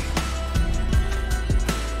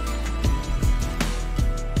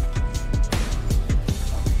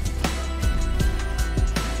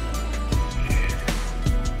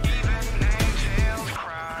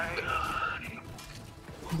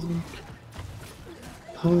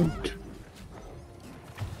 Hold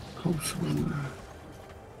somewhere.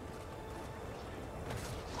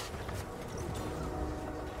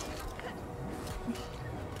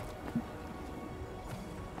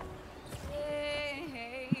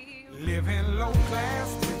 Living low class,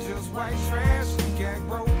 just white trash. They got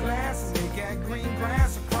broke glasses, they got green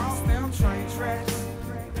grass across them train tracks.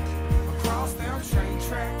 Across them train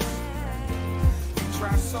tracks. We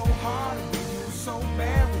try so hard, we do so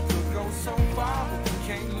bad, we could go so far, but we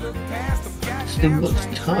can't look past the goddamn It looks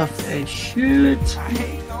train tough tracks. as shit. I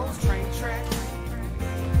hate those train tracks.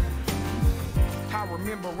 I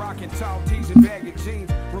remember rocking tall tees and baggy jeans.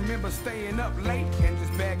 Remember staying up late and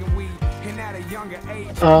just bagging weed. And at a younger age,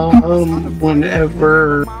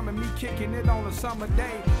 whenever mom and me kicking it on a summer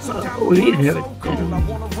day. Sometimes we the world's have so cold, I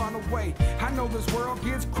wanna run away. I know this world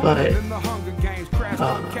gets crueler than the Hunger Games. Crashed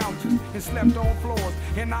on couches and slept on floors.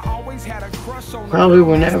 And I always had a crush on probably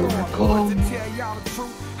whenever go. to tell y'all the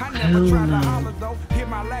truth. I never tried to holler though. Hit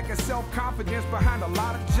my lack of self-confidence behind a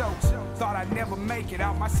lot of jokes. Thought I'd never make it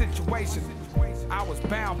out my situation. I was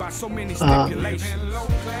bound by so many stipulations. Low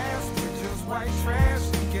class, just white trash.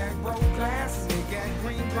 They got broke glasses, they got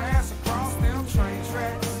green grass across them train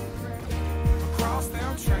tracks. Across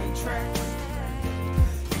them train tracks.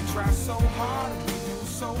 We try so hard, we do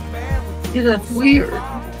so bad. Yeah, that's weird.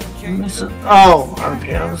 Oh,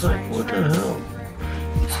 okay. I was like, what the hell?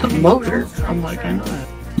 It's the motor. I'm like, I know that.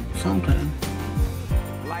 Something.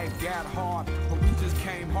 Life got hard, but we just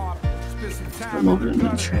came harder. Spent some time I'm over in the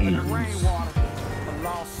train. A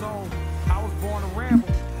lost soul. I was born to ramble.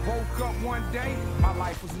 Woke up one day, my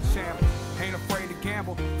life was in shambles. Ain't afraid to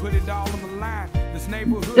gamble, put it all on the line. This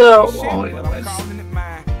neighborhood shit, but I'm calling it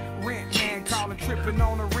mine. Rent man calling, tripping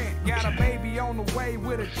on the rent. Got a baby on the way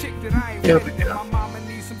with a chick that I ain't with. And my mama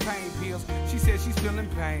needs some pain pills. She said she's feeling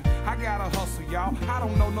pain. I gotta hustle, y'all. I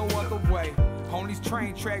don't know no other way. On these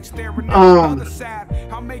train tracks, staring at the other side.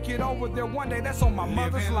 I'll make it over there one day. That's on my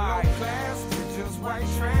mother's life. Class, just white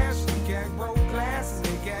trash. They got broke glasses.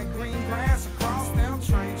 They got green grass across them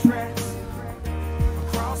train tracks.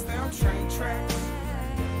 Across them train tracks.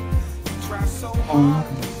 We try so hard,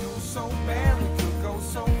 we do so bad, we could go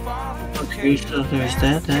so far. Okay, so there's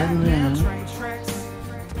that and that.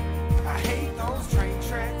 I hate those train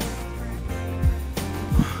tracks.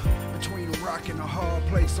 Between a rock and a hard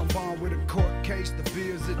place, I'm born with a court case. The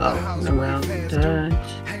beers at the house around that.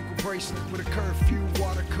 Ankle bracelet with a curfew,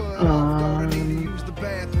 water cut off. Thought I need to use the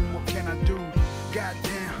bathroom. What can I do?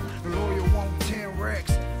 Goddamn, the lawyer want 10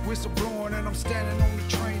 racks. Whistle blowing and I'm standing on the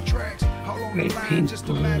train tracks. How long the line? Just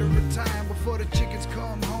a matter of time before the chickens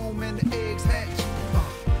come home and the eggs hatch.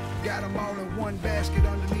 Got them all in one basket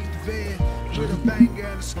underneath the bed. With a banger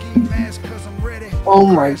and a ski mask cause I'm ready. Oh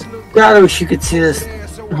my god, I wish you could see this.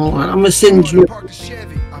 Hold on, I'm gonna send you.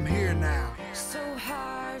 I'm here now. So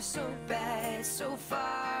hard, so bad, so far.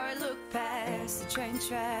 I look past the train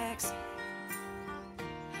tracks.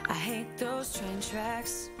 I hate those train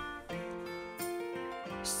tracks.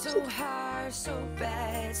 So hard, so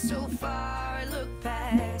bad, so far. I look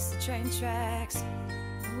past the train tracks.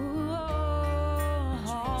 Ooh,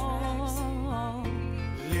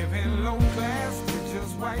 living low class,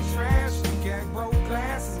 just white trash. They got broke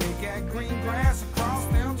glasses, they got green grass across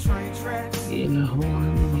them train tracks.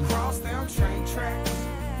 Across them train tracks.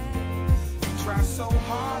 We try so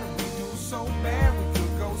hard, we do so bad, we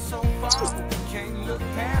could go so far, but we can't look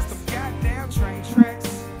past them goddamn train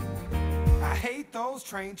tracks. I hate those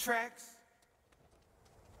train tracks.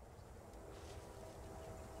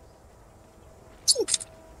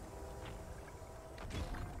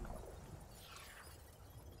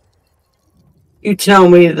 You tell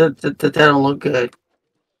me that don't look good.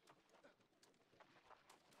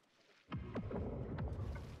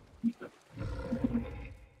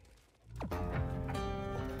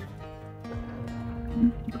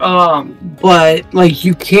 But like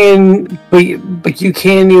you can, but you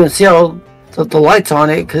can't even see all the lights on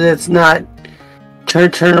it because it's not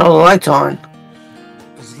turn all the lights on.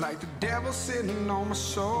 It's like the devil sitting on my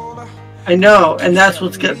shoulder. I know, and that's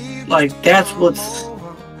what's good. Like that's what's.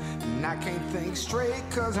 And I can't think straight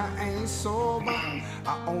cause I ain't sober.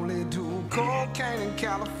 I only do cocaine in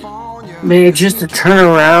California. Man, just to turn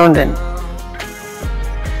around and.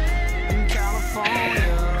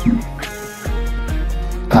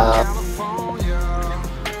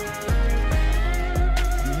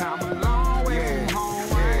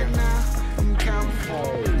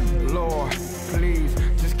 Lord, please,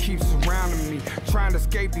 just keep surrounding me. Trying to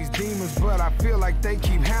escape these demons, but I feel like they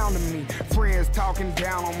keep hounding me. Friends talking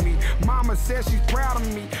down on me. Mama says she's proud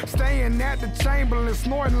of me. Staying at the Chamberlain,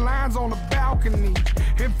 snorting lines on the balcony.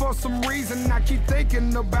 And for some reason I keep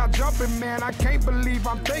thinking about jumping, man. I can't believe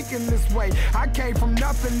I'm thinking this way. I came from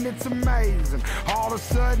nothing, it's amazing. All of a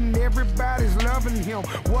sudden everybody's loving him.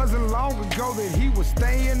 Wasn't long ago that he was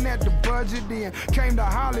staying at the Budget Inn. Came to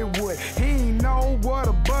Hollywood, he ain't know what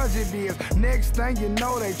a budget is. Next thing you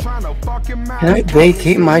know, they trying to fuck him out. Can I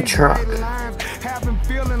vacate my truck? Have him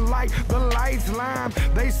feeling like the lights lime.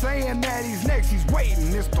 They saying that he's next, he's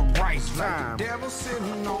waiting, it's the right time. The devil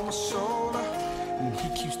sitting on my shoulder, and he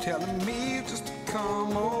keeps telling me just to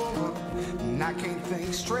come over. And I can't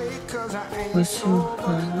think straight cause I ain't sober. I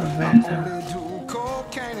only do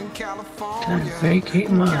cocaine in California. Can I vacate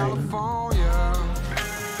mine?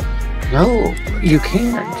 No, you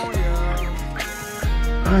can't.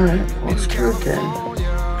 Alright, well, screw it then.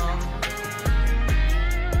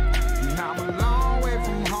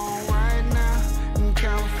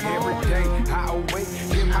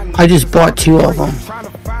 I just bought 2 of them.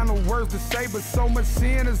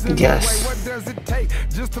 Yes.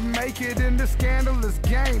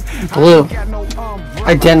 Blue.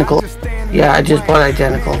 Identical. Yeah, I just bought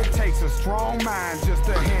identical.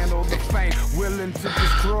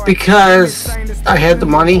 Because I had the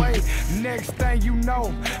money. Next thing you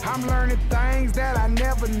know, I'm learning things that I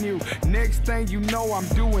never knew. Next thing you know, I'm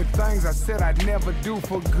doing things I said I'd never do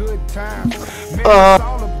for good times. Man, it's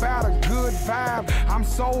all about a good vibe. I'm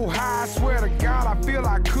so high, I swear to God, I feel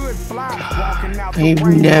I could fly. Walking out the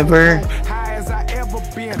I've never. high as I ever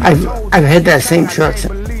been. I've had that same truck.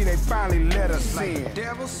 They finally let us in.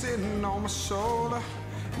 Devil sitting on my shoulder,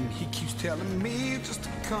 and he keeps telling me just to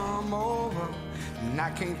come over. And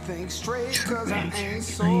I can't think straight cause I ain't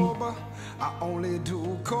sober. I only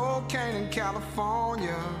do cocaine in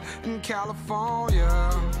California. In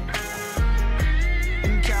California.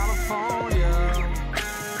 In California.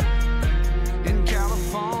 In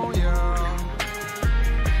California.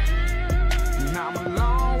 And I'm a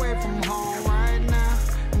long way from home right now.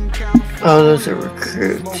 In California. Oh, those are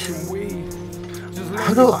recruits.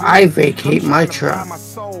 How do I vacate my truck?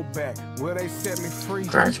 Will they set me free?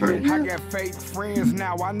 Graduate. I got fake friends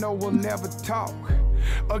now, I know we'll never talk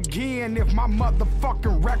again if my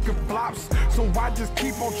motherfucking record flops. So I just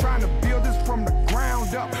keep on trying to build this from the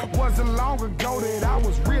ground up. Wasn't long ago that I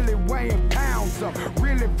was really weighing pounds up.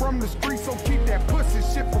 Really from the street, so keep that pussy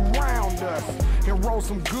shit from round us. And roll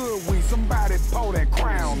some good weed, somebody pull that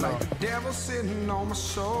crown up. The devil sitting on my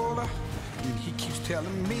shoulder, and he keeps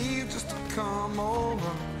telling me just to come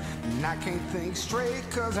over. And I can't think straight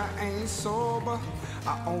cause I ain't sober.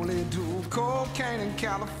 I only do cocaine in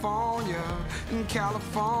California. In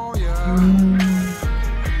California.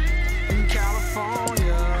 In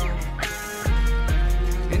California.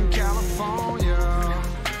 In California.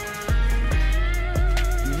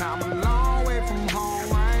 And I'm a long way from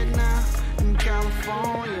home right now. In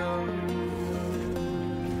California.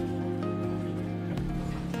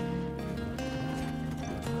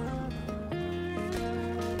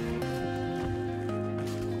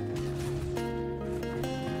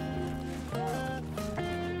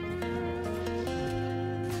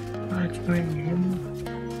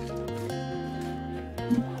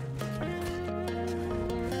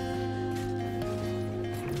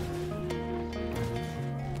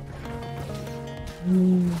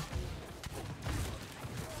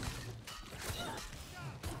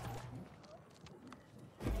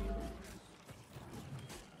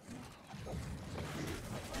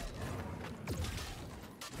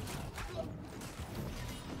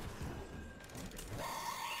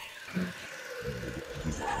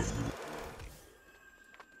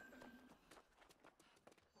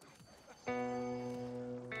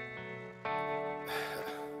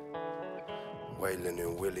 Waylon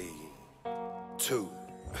and Willie 2.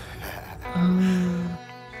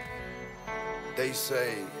 They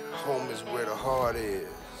say home is where the heart is.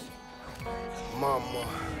 Mama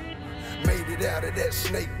made it out of that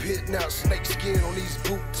snake pit, now snake skin on these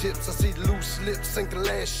boot tips. I see loose lips sink the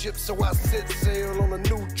last ship, so I set sail on a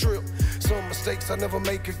new trip. Some mistakes I never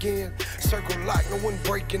make again. Circle lock, no one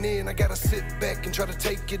breaking in. I gotta sit back and try to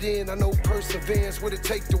take it in. I know perseverance, what it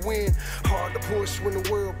take to win. Hard to push when the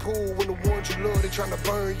whirlpool, when the ones you love, they trying to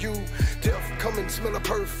burn you. Death coming, smell of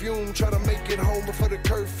perfume. Try to make it home before the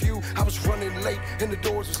curfew. I was running late and the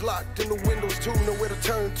doors was locked and the windows too. Nowhere to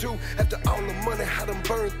turn to. After all the money I done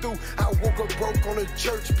burned through, I woke up broke on a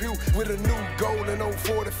church pew with a new goal and old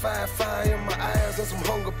 45 fire in my eyes and some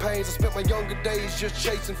hunger pains. I spent my younger days just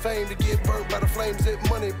chasing fame to get burnt by the flames that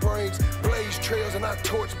money brings. Blaze trails and I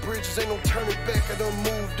torch bridges, ain't no turning back, I done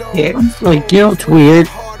moved on. Yeah, like, you know, it's weird.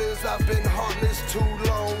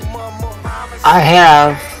 I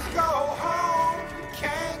have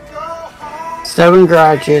 7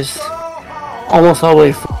 garages, almost all the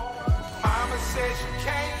way full.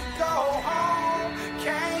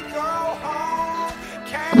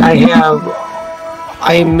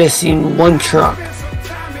 I am missing 1 truck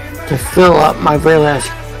to fill up my very last,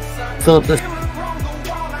 fill up this.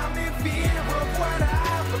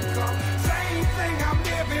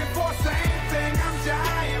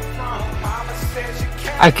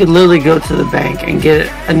 I could literally go to the bank and get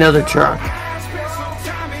another truck.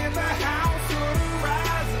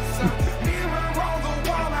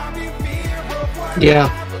 Yeah.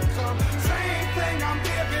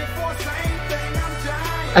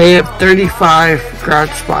 I have 35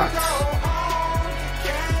 garage spots.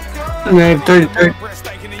 And I have 30.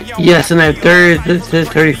 Yes, and I have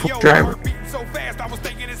 34 driver. So fast, I was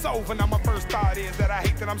thinking it's over. Now my first thought is that I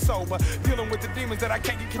hate that I'm sober. Dealing with the demons that I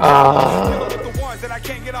can't get control of. Dealing with the ones that I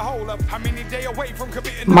can't get a hold of. I'm any day away from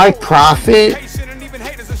committing My profit,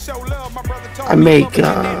 I make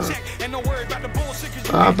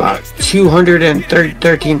about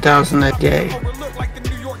 213,000 a day.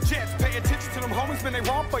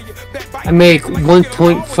 I make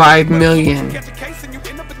 1.5 million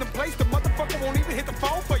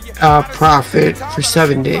profit for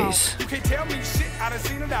 7 days.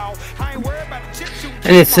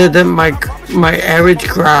 And it said that my average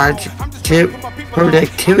garage tip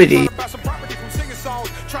productivity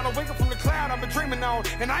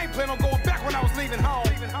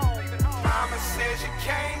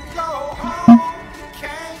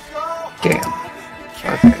damn.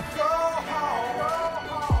 Okay.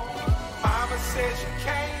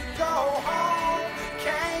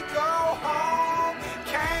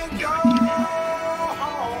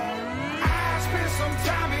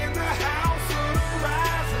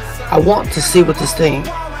 I want to see what this thing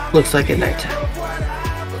looks like at nighttime.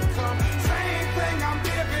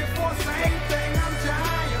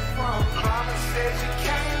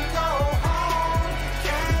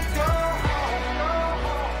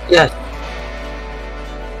 Yes.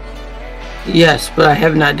 Yes, but I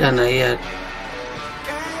have not done that yet.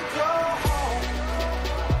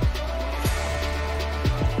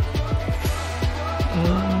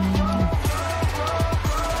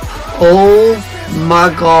 Oh my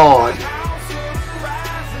god.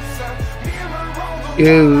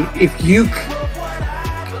 Dude, if you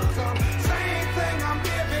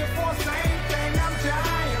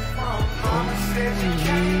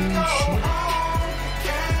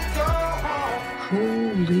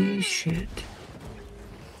holy shit.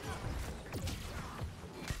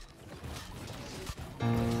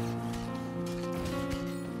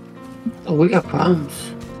 Oh, we got problems.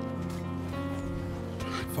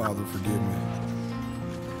 Father, forgive me.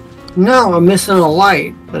 No, I'm missing a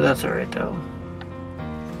light, but that's alright though.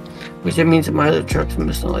 Which it means that my other truck's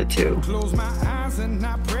missing a light too. Close my eyes and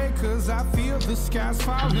I pray 'cause I feel the sky's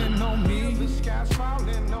falling on me. The sky's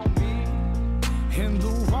falling on me. And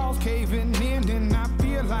the walls caving in and I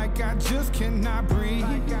feel like I just cannot breathe.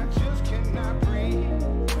 And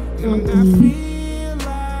I feel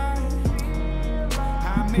like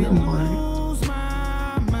I may lose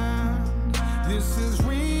my mind. This is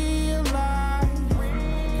real life.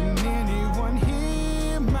 Can anyone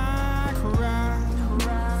hear my cries?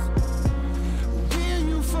 Will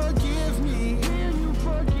you forgive me?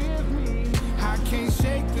 I can't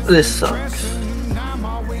shake This sucks. I'm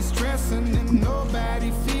always stressing and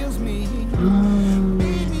nobody feels me.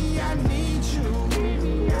 Baby, I need you.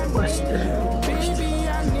 What's that? Baby,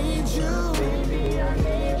 I need you.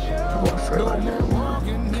 What for like that?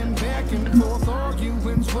 Walking and back and forth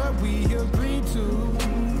arguing's what we agreed to.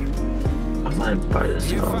 I might buy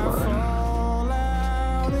this online.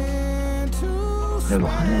 I have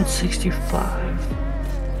 165.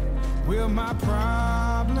 Will my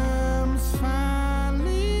problems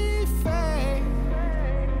finally fade?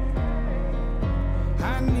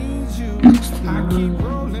 I need you. I keep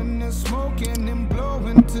rolling and smoking and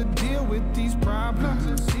blowing to deal with these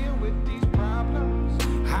problems.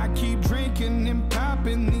 I keep drinking and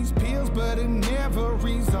popping these pills, but it never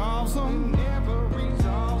resolves them.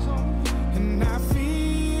 And I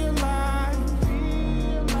feel like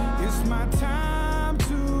it's my time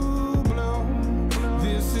to blow.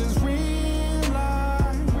 This is real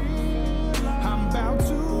life. I'm about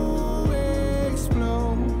to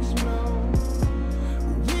explode.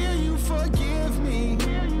 Will you forgive me?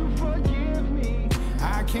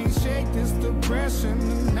 I can't shake this depression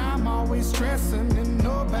and I'm always stressing and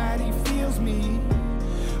nobody feels me.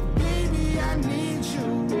 Baby, I need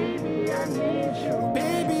you. Baby, I need you.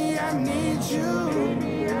 Baby, I need you.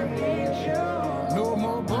 No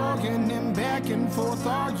more bargaining back and forth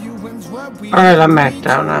arguing's what we. Alright, I'm maxed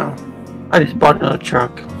out now. I just bought another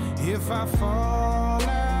truck. If I fall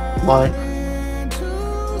What?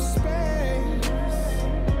 into space,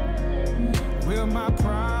 will my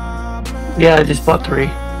problem Yeah, I just bought 3.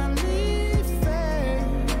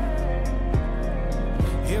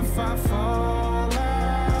 if I fall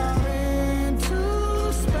out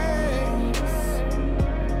into space,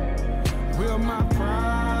 will my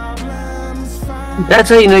problems find That's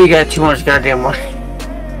how you know you got too much goddamn money.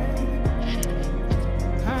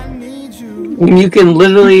 I need you. When you can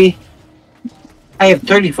literally... I have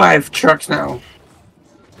 35 trucks now.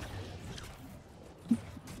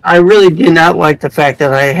 I really did not like the fact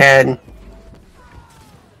that I had...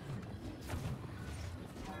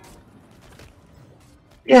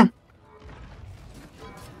 Yeah.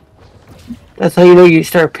 That's how you know you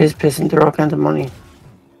start pissing through all kinds of money.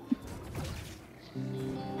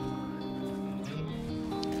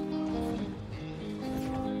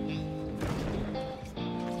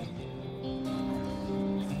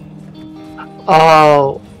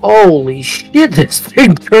 Oh, holy shit, this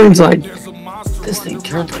thing turns like... This thing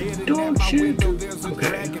turns like dog shit.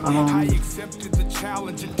 Okay, I accepted the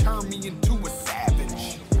challenge and turned me into a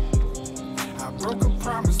savage. I broke a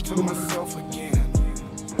promise to myself again.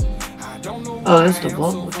 I don't know oh, that's the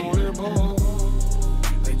vault.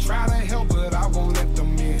 They try to help, but I won't let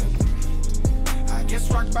them in. I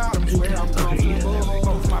guess rock bottom's where I'm comfortable.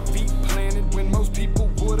 Both my feet planted when most people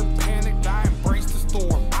would have panicked. I embraced the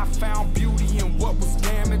storm. I found beauty in what was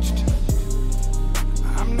damaged.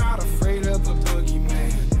 I'm not afraid of the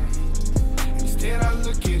boogeyman. Instead, I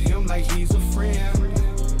look at him like he's a friend.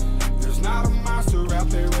 There's not a monster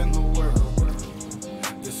out there in the world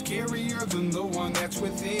that's scarier than the one that's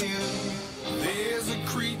within. There's a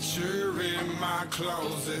creature in my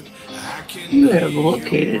closet. I can You have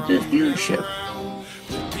located this dealership.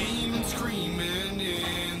 The demon screaming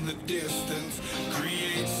in the distance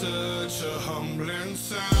creates such a humbling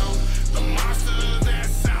sound. The monster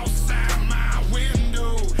that's outside my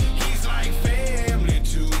window, he's like family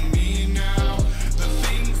to me now. The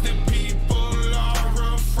things that people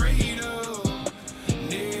are afraid of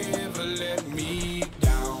never let me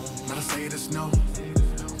down. Not to say this, no,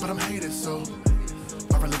 but I'm hated, so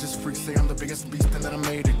my religious freaks say I'm the biggest beast and that I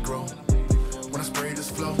made it grow. When I spray this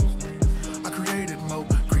flow, I created more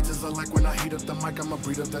creatures are like when I heat up the mic, I'm a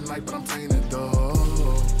breed of the night, but I'm tainted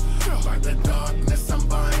though. By the darkness, I'm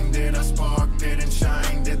binded, I sparked it and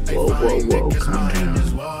shined it. They find it, cause mine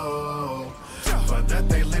is woe. For that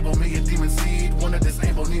they label me a demon seed. Wanna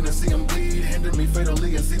disable Nina, see them bleed. Hinder me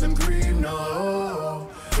fatally and see them grieve, no.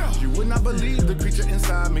 You would not believe the creature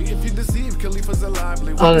inside me. If you deceive, Khalifa's alive.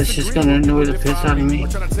 Oh, that's just gonna annoy the piss out of me.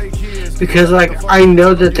 Because, like, I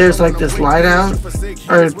know that there's, like, this light out.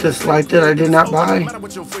 Or this light that I did not buy.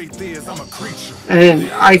 And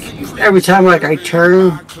every time, like, I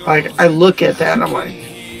turn, like, I look at that, I'm like...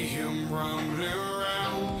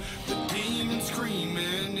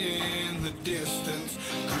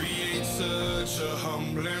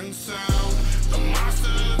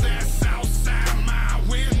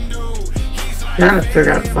 I'm trying to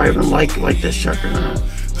figure out if I even like this shark or not.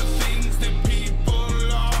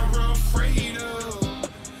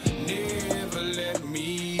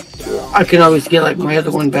 I can always get like my other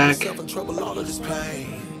one back.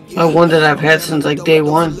 My one that I've had since like day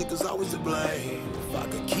one.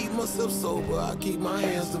 I keep my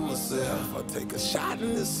hands to myself. I take a shot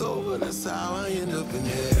and it's over. That's how I end up in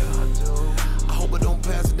hell. I hope I don't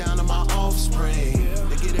pass it down to my offspring.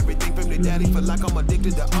 They get everything from their daddy, feel like I'm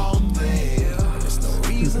addicted to all things. There's no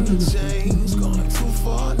reason to change. Gone too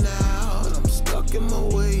far now. I'm stuck in my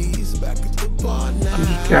ways. Back at the bar now. I'm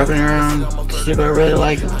just driving around to see if I really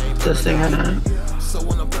like this thing or not. So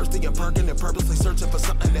when I'm thirsty and perking and purposely searching for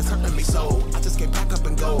something that's hurting me so I just can't pack up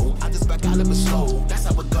and go. I just back out of it slow. That's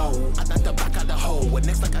how it go. I knocked the back out the hole. What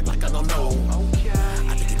next like I don't know.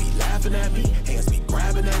 I think he be laughing at me. Hands be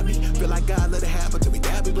grabbing at me. Feel like God let it happen to me.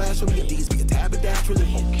 Dad be blasphemy and these be a tab and dash really.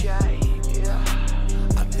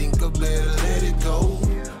 I think I better let it go.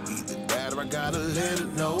 Either that or I gotta let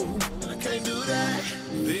it know. And I can't do that.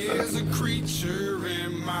 There's a creature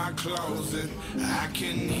in my closet. I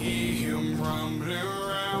can hear him rumbling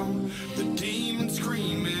around. The demon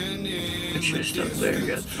screaming in the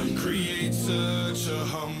distance creates such a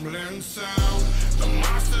humbling sound. The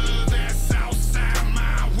monster that's outside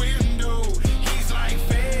my window, he's like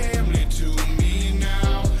family to me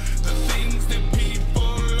now. The things that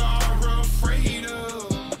people are afraid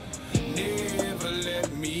of never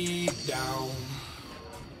let me down.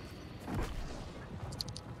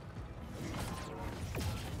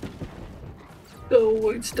 Oh,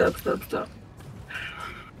 wait, stop.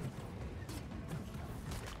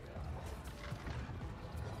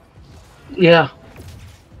 Yeah.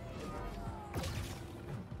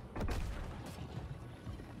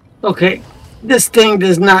 Okay, this thing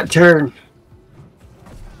does not turn.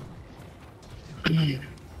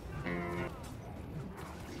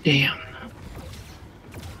 Damn.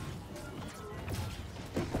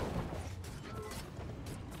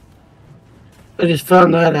 I just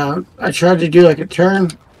found that out. I tried to do like a turn.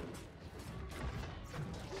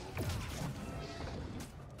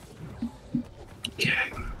 Okay.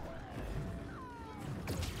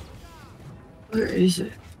 Where is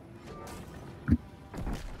it?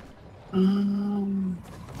 On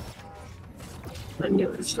the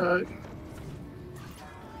other side.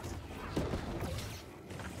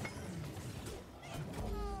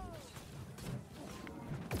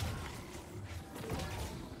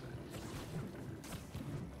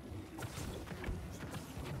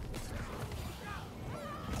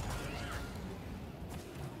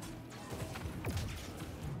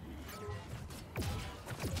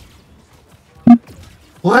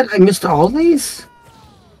 What? I missed all these?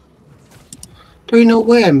 There ain't no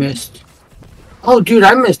way I missed. Oh, dude,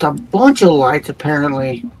 I missed a bunch of lights,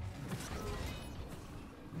 apparently.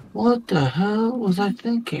 What the hell was I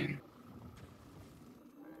thinking?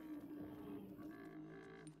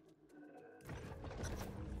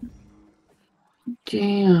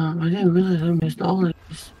 Damn, I didn't realize I missed all of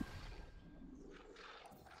these.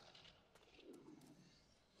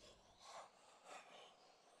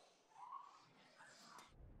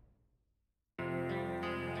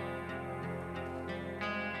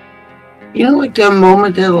 You know, like that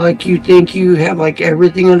moment that, like, you think you have, like,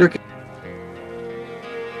 everything under control?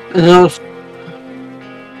 And then I was...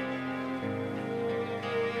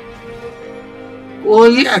 Well,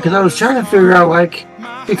 yeah, because I was trying to figure out, like...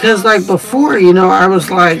 Because, like, before, you know, I was,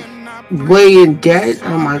 like, way in debt.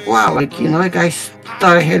 And I'm like, wow, like, you know, like, I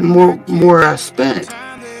thought I had more spent.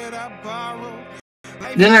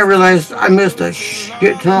 Then I realized I missed a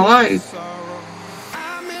shit ton of life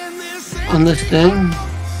on this thing.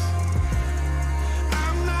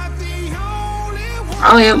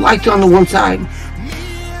 I only had lights on the one side.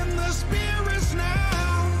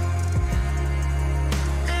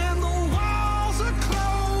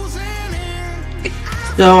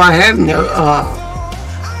 So I have no,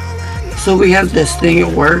 so we have this thing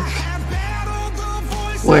at work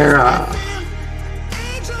where,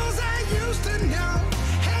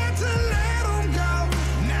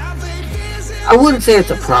 I wouldn't say it's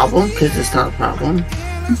a problem, because it's not a problem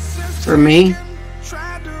for me.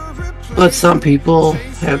 But some people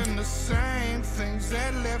have,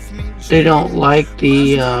 they don't like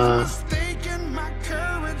the,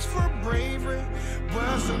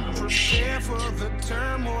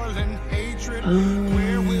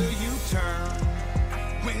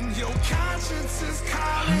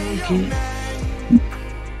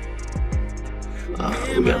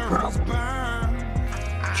 we got a problem.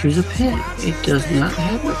 Choose a pin. It does not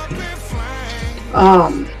have a pin.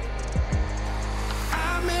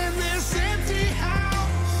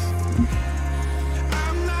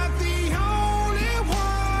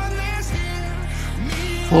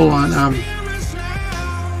 Hold on, I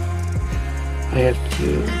have to,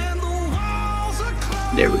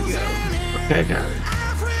 there we go. Okay, I got it.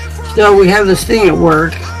 So we have this thing at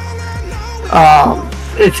work,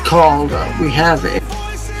 it's called, we have it.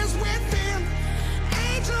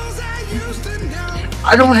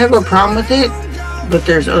 I don't have a problem with it, but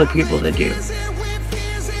there's other people that do.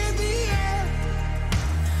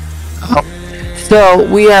 So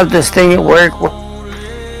we have this thing at work where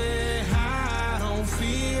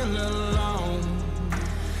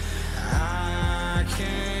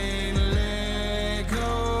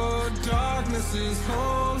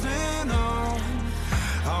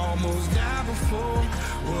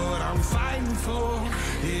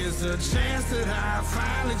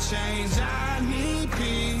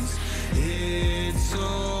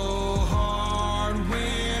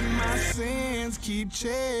keep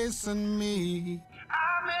chasing me.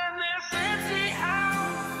 I'm in this empty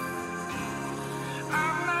house.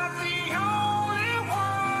 I'm not the only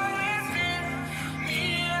one that's here. Me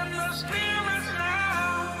and the spirits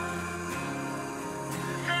now.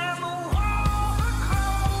 And the walls are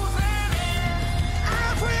closing in.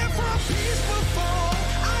 I've prayed for peace before.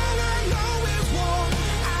 All I know is war.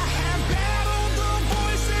 I have battled the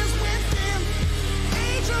voices within.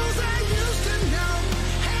 Angels I used to know.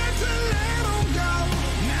 Had to let them go.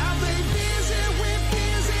 Now they visit with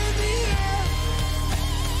fears in the air.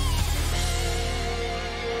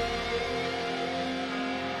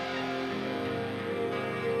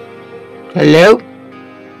 Hello?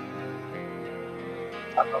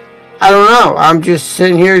 I don't know. I'm just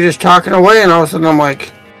sitting here just talking away and all of a sudden I'm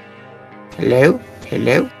like, hello?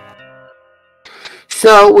 Hello?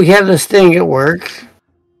 So we have this thing at work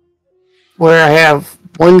where I have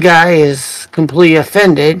one guy is completely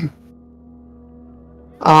offended.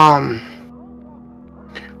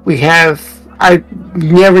 We have, I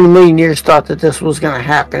never in a million years thought that this was going to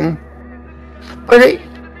happen. But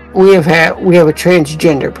we have a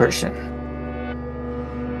transgender person.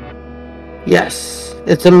 Yes,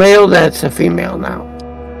 it's a male that's a female now.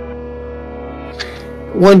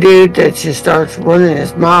 One dude that just starts running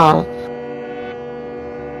his mouth.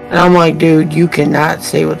 And I'm like, dude, you cannot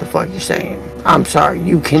say what the fuck you're saying. I'm sorry,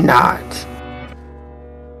 you cannot.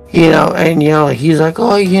 You know, and you know, he's like,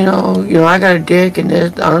 oh, you know, I got a dick and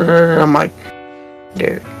this. I'm like,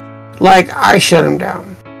 dude, like, I shut him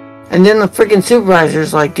down. And then the freaking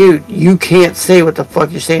supervisor's like, dude, you can't say what the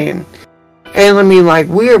fuck you're saying. And I mean, like,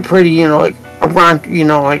 we are pretty, you know, like, around, you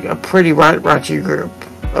know, like a pretty raunchy group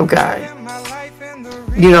of guys.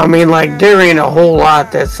 You know, I mean, like, there ain't a whole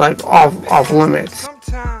lot that's like off limits.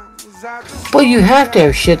 But you have to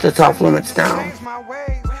have shit that's off limits now.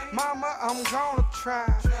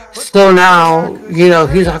 So now, you know,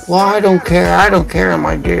 he's like, well, I don't care. I'm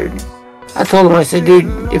like, dude. I told him, I said,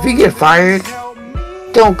 dude, if you get fired,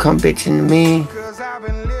 don't come bitching to me.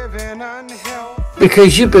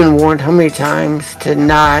 Because you've been warned how many times to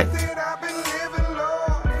not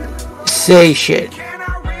say shit.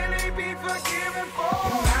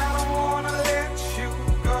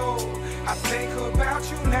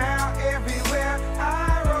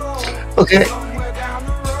 Okay.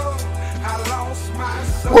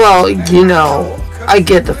 Well, you know, I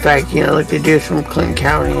get the fact, you know, like the dude's from Clinton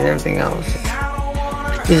County and everything else.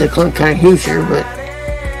 He's a Clinton County Hoosier, but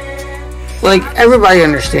like everybody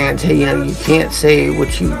understands, hey, you know, you can't say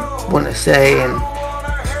what you want to say, and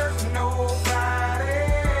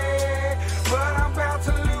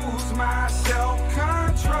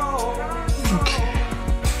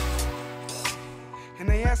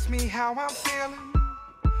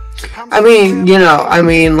I mean, you know, I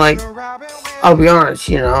mean, like, I'll be honest,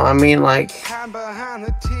 you know, I mean, like,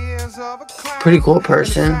 pretty cool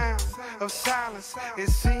person.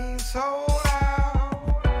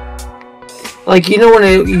 Like, you know,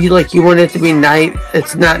 when you want it to be night,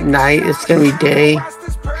 it's not night, it's gonna be day.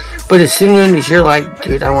 But as soon as you're like,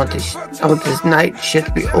 dude, I want this night shit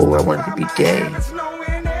to be over, I want it to be day.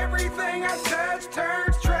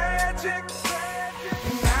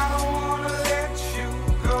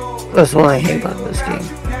 That's what I hate about this game.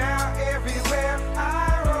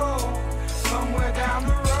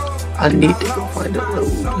 I need to go find a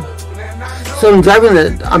load. So I'm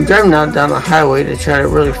driving out down the highway to try to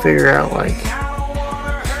really figure out, like,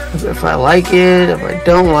 if I like it, if I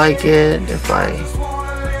don't like it, if I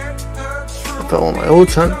want my old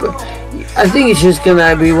truck. But I think it's just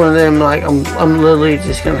gonna be one of them, like, I'm literally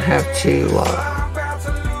just gonna have to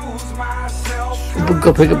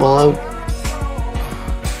go pick up a load.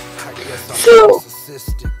 So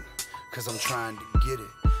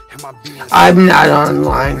I'm not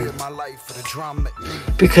online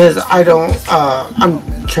because I don't. I'm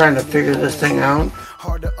trying to figure this thing out.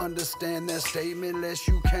 Hard to understand that statement unless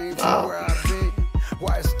you came from where I've been.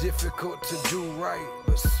 Why it's difficult to do right,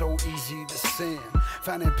 but so easy to sin.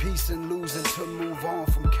 Finding peace and losing to move on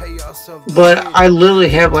from chaos of. But I literally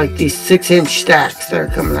have like these 6-inch stacks that are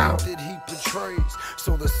coming out.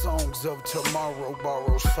 So the songs of tomorrow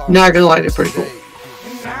borrow. Not gonna lie, they're pretty cool.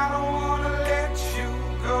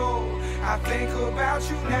 I think about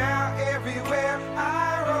you now everywhere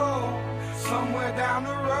I roll. Somewhere down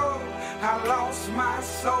the road, I lost my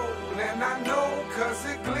soul. And I know cause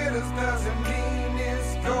it glitters doesn't mean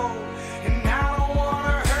it's gold. And I don't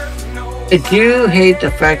wanna hurt no. I do hate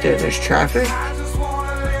the fact that there's traffic. I just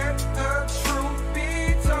wanna let the truth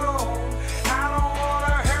be told. I don't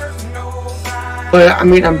wanna hurt nobody. But I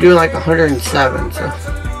mean, I'm doing like 107, so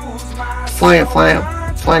flying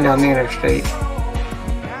down the interstate.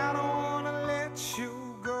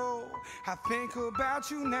 I think about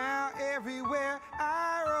you now everywhere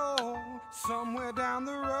I roll. Somewhere down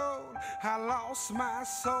the road, I lost my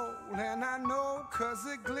soul. And I know cause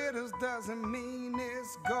it glitters doesn't mean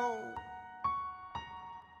it's gold.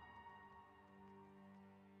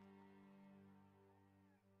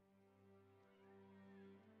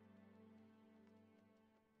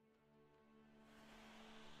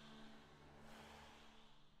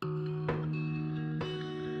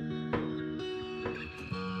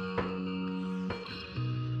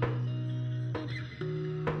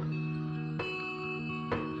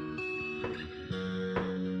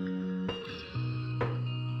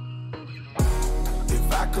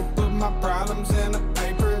 I could put my problems in a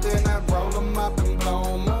paper, then I'd roll them up and blow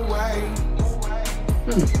them away.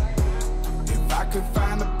 If I could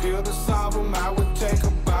find a pill to solve them, I would take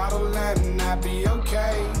a bottle and I'd be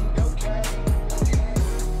okay.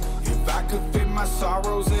 If I could fit my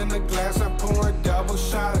sorrows in a glass, I'd pour a double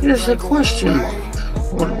shot. There's a question mark.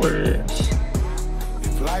 I wonder what it is.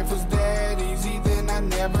 If life was that easy, then I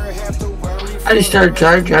never have to worry. I just started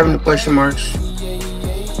driving the question marks. I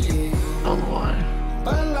don't know why.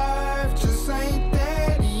 But life just ain't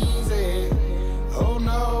that easy. Oh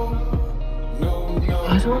no, no, no.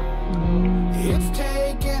 I don't know. It's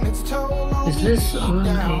taking its toll on. Is this on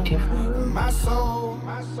a different? My soul,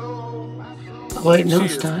 my soul, my soul. Oh, wait, no,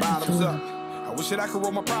 it's not. It's on. I wish that I could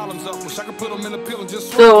roll my problems up. Wish I could put them in a pill and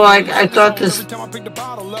just. So like, I thought this. Every time I picked the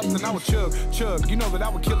bottle up, then I would chug. You know that I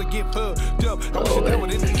would kill it, get plugged up. I wish that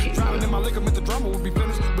would end it. Drowning in my liquor meant the drama would be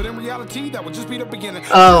finished, but in reality, that would just be the beginning.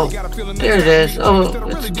 Oh, there it is. Oh,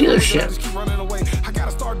 it's a dealership. I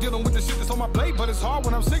gotta start dealing with the shit that's on my plate, but it's hard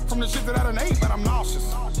when I'm sick from the shit that I done ate. But I'm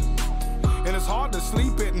nauseous, and it's hard to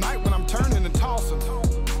sleep at night when I'm turning and tossing.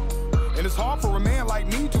 hard for a man like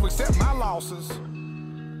me to accept my losses.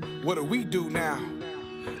 What do we do now?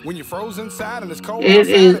 When you're frozen inside and it's cold It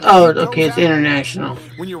outside, is. Oh, okay. It's international.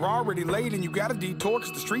 when you're already late and you got a detour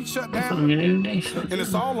because the street shut down. And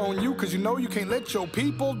it's all on you because you know you can't let your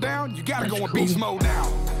people down. You gotta go in beast mode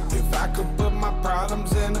now. If I could put my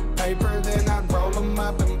problems in a paper, then I'd roll them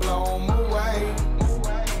up and blow them away.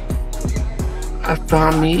 I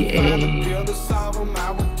found me a.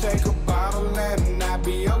 I would take a bottle and I'd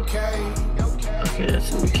be okay. Okay,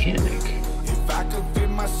 that's a mechanic. If I could fit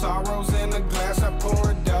my sorrows in a glass, I'd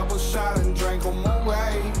pour a double shot and drink them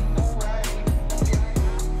away.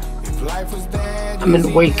 If life was that I'm in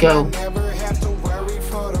easy, Waco. then I'd never have to worry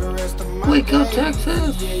for the rest of my Waco, days.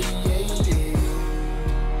 Texas.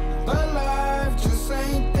 But life just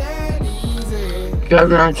ain't that easy.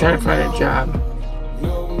 Driving around trying to find a job.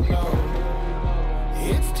 No, no.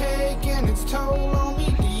 It's taking its toll on me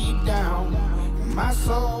deep down in my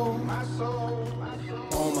soul.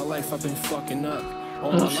 All my life I've been fucking up.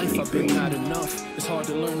 All my life I've been not enough. It's hard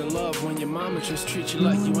to learn to love when your mama just treats you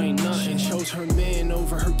like you ain't nothing. Chose her man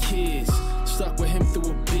over her kids. Stuck with him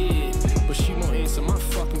through a bid. But she won't answer my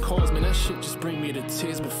fucking calls, man. That shit just bring me to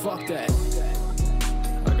tears. But fuck that.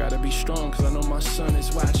 I gotta be strong cause I know my son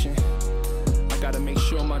is watching. I gotta make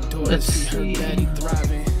sure my daughter see her daddy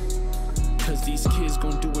thriving. Cause these kids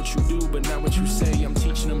gon' do what you do, but not what you say. I'm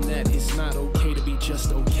teaching them that it's not okay to be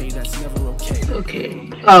just okay. That's never okay. Okay.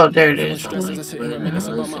 Oh, there it is. Stress as I sit here and reminisce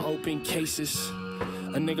about my open cases.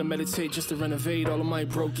 A nigga meditate just to renovate all of my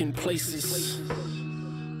broken places.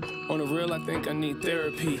 On the real, I think I need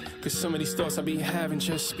therapy. Cause some of these thoughts I be having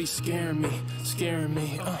just be scaring me.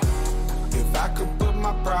 If I could put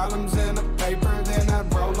my problems in a paper, then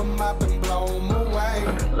I'd roll them up and blow them away.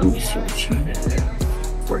 Let me see what you did.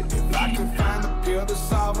 If I could find a pill to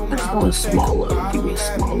solve them, I want a small load. Give me a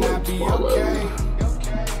small load. Small load.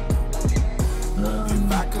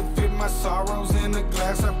 If I could fit my sorrows in a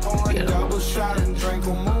glass, I'd pour a double shot and drink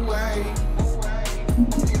them away.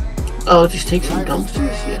 Oh, just take some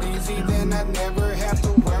dumpsters. Yeah. Easy, then I'd never have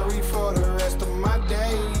to worry for the rest of my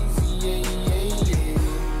days. Yeah.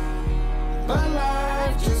 But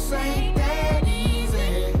life just ain't that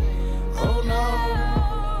easy. Oh no,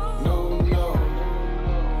 no.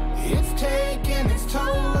 It's taking its toll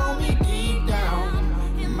on me deep down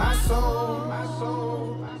in my soul.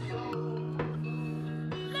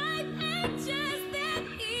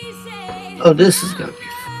 Oh, this is gonna be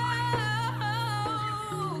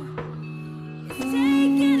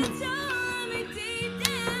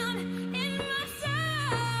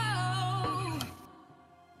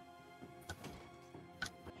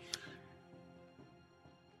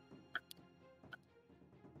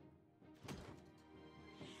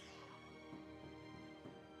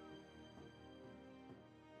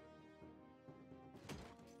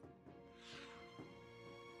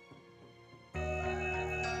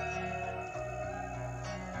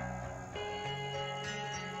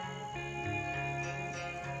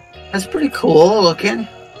That's pretty cool looking.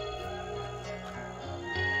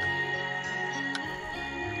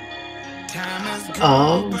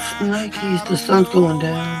 Oh, Nikes, the sun's going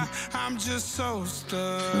down. I'm just so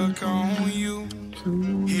stuck on you.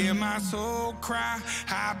 Hear my soul cry.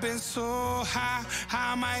 I've been so high,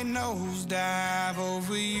 I might nosedive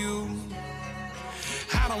over you.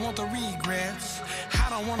 I don't want the regrets. I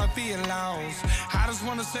don't want to feel lost. I just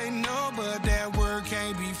want to say no, but that word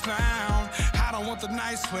can't be found. I don't want the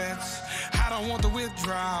night sweats. I don't want the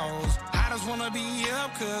withdrawals. I just want to be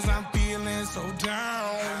up cause I'm feeling so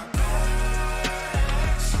down.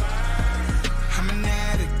 I'm an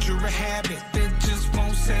addict, you're a habit that just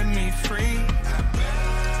won't set me free.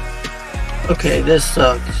 Okay, this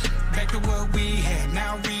sucks.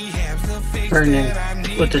 Burning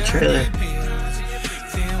with the trailer.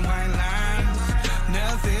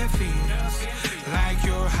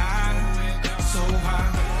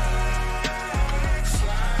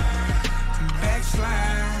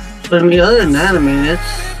 But I mean, other than that, I mean,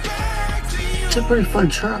 it's a pretty fun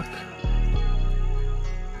truck.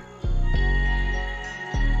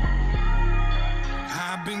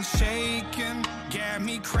 I've been shaking, got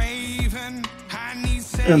me craving. I need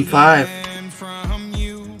M5. from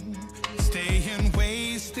you. Staying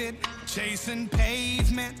wasted, chasing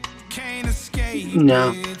pavement, can't escape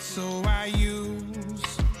it, so I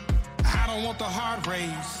use. I don't want the heart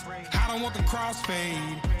race, I don't want the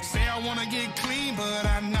crossfade. Say I wanna get clean, but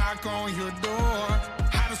I knock on your door.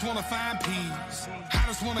 I just wanna find peace, I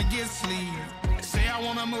just wanna get sleep. Say I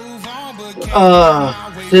wanna move on, but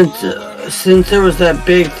since there was that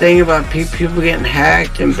big thing about people getting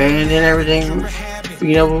hacked and banned and everything,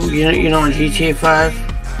 you know, on GTA 5,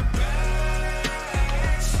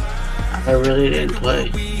 I really didn't play.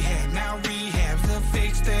 Now rehab's the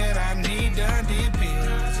fix that I need done. Did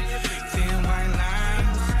pills, thin white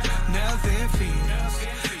lines, nothing feels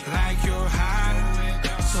like you're hot,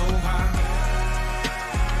 so hot.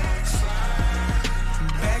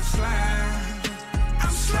 Backslide,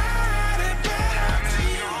 I'm sliding back to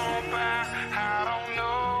you. I don't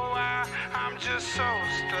know why, I'm just so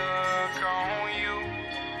stuck on you.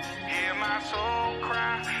 Hear my soul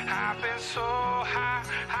cry, I've been so high,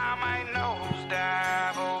 I might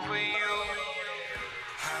nosedive over you.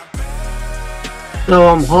 So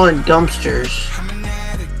I'm hauling dumpsters. I'm an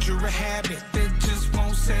addict, you're a habit that just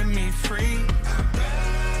won't set me free.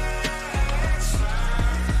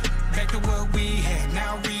 Back to what we had,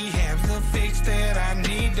 now rehab's the fix that I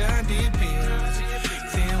need done. Did pills,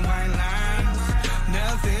 thin white lines,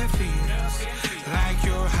 nothing feels like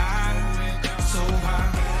you're hot, so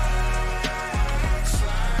hot.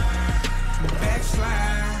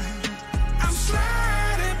 Backslide, I'm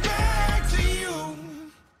sliding back to you.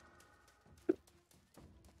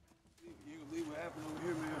 You can leave what happened over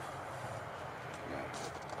here, man. Yeah.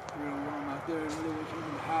 Real room out there in the middle of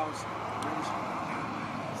the house.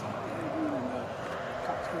 Somebody had you in the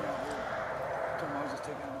cops came out here. Told me I was just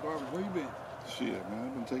taking out the garbage. Where you been? Shit, man,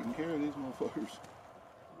 I've been taking care of these motherfuckers.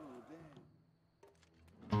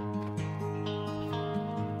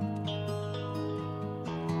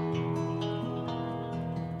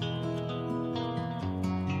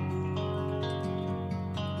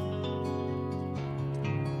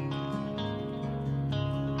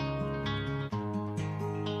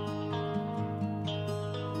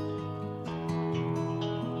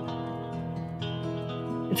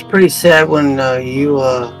 It's pretty sad when you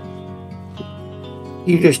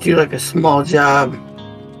just do like a small job.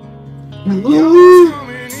 What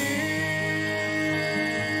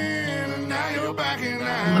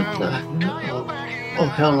the hell? Oh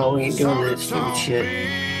hell no, we ain't doing that stupid shit.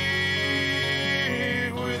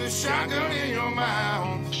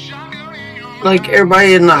 Like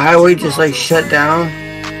everybody in the highway just like shut down.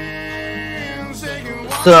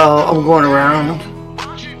 So I'm going around.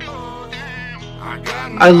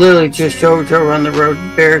 I literally just drove to run the road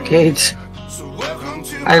barricades.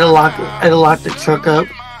 I had to lock the truck up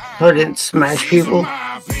so I didn't smash people.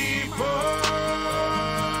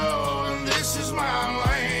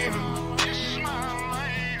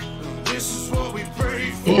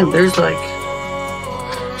 Damn, there's like...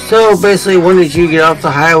 So basically, when did you get off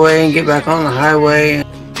the highway and get back on the highway?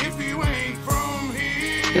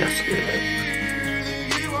 Yeah, screw that.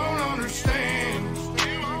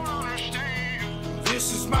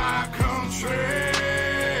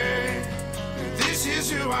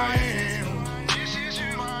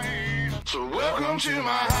 Welcome to my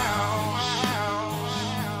house.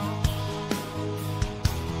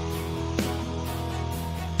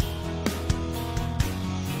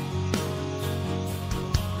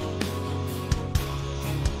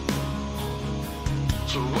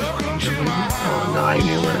 So welcome to my house. Oh no, I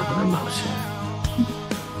knew where to put my mouse in.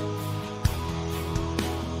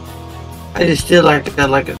 I just did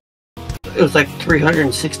it was like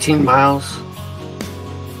 316 miles.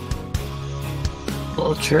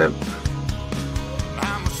 Little trip.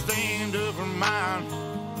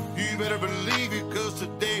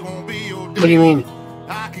 What do you mean?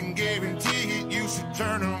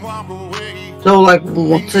 So like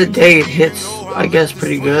once a day it hits, I guess,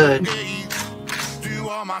 pretty good. I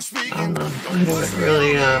don't know. I haven't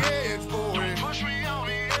really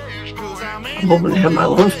I'm hoping to have my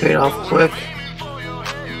loans paid off quick.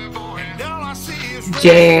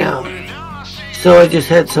 Damn. So I just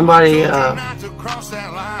had somebody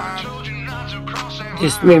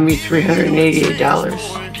just made me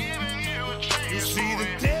 $388.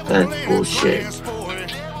 That's bullshit.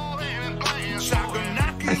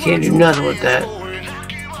 I can't do nothing with that.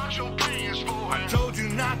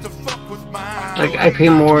 Like I pay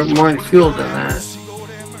more in fuel than that.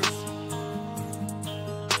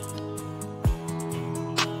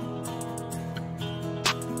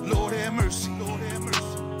 Lord have mercy, Lord have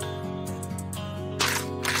mercy.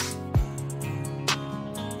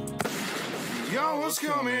 Y'all was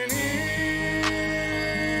coming in,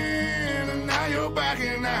 and now you're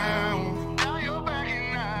backing out.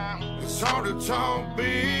 It's hard to talk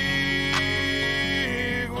big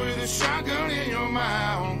with a shotgun in your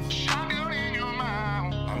mouth.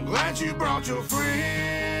 I'm glad you brought your friends.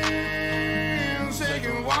 They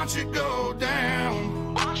can watch it go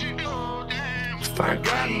down. I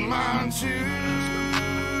got mine too.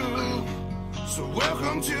 So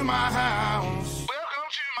welcome to my house.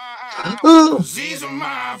 These are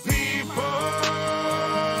my people.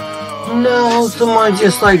 No, someone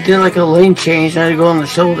just like did like a lane change and I had to go on the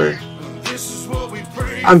shoulder.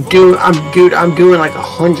 I'm doing like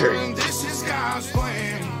 100.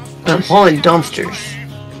 And I'm hauling dumpsters.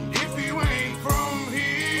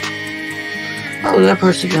 Oh, that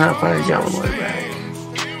person cannot find a job on the way back.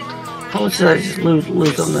 How much did I just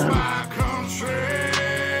lose on them?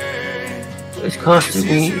 It's costing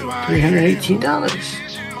me $318.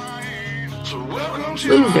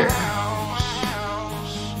 Loser.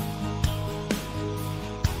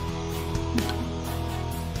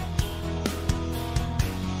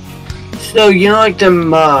 So, you know, like the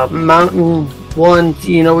mountain ones,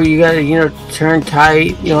 you know, where you gotta, you know, turn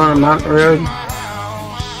tight, you know, on a mountain road?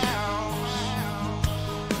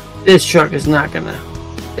 This truck is not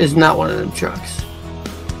one of them trucks.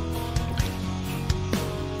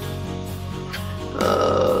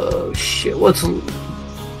 Oh, shit,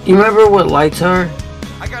 you remember what lights are?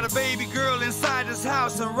 I got a baby girl inside this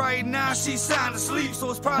house, and right now she's sound asleep,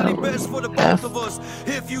 so it's probably best for the both of us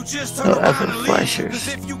if you just turn around and leave. Cause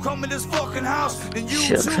if you come in this fucking house, then you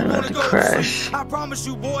too wanna go to sleep. I promise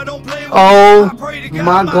you, boy, don't play with oh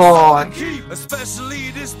my god.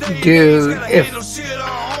 Especially this day, dude,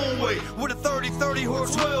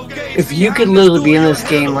 if you could literally be in this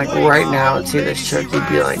game like right now and see this truck, you'd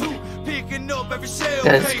be like,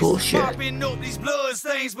 that's cool shit.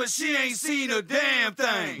 But she ain't seen a damn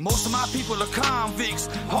thing. Most of my people are convicts,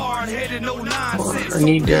 hard-headed, no nonsense. I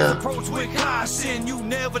need to approach with caution. You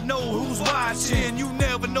never know who's watching. You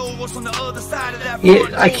never know what's on the other side of that. Yeah,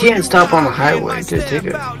 I can't stop on the highway to take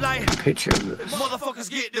a picture of this. Motherfuckers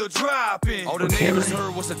get to dropping. All the neighbors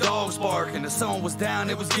heard was the dogs barking. The sun was down,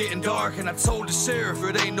 it was getting dark, and I told the sheriff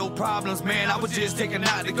it ain't no problems, man. I was just taking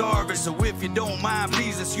out the garbage. So if you don't mind,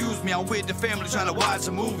 please excuse me. I'm with the family trying to watch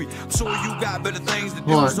a movie. I'm sure you got better things to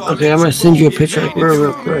do. Okay, I'm gonna send you a picture like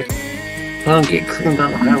real quick. I don't get creamed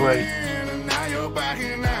on the highway.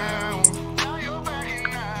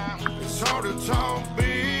 It's hard to talk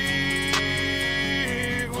big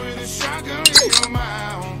with a shotgun in your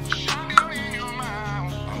mouth.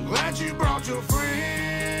 I'm glad you brought your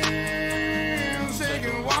friends. They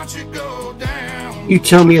can watch it go down. You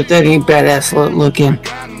tell me if that ain't badass looking.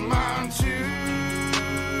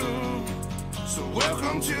 So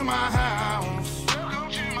welcome to my house.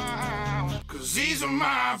 These are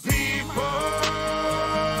my people.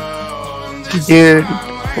 Dude,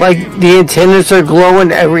 like the antennas are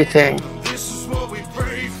glowing, everything. I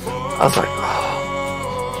was like, oh.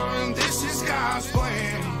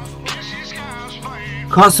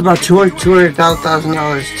 Costs about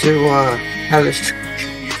 $200,000 to have this.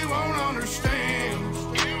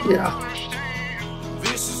 Yeah.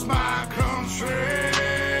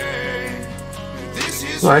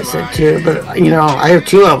 Well, I said two, but you know, I have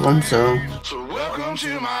two of them, so. Welcome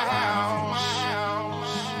to my house.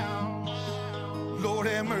 Lord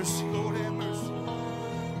have mercy. Lord have mercy.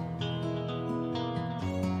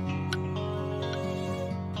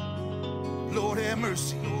 Lord have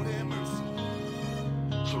mercy. Lord have mercy.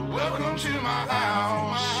 So welcome to my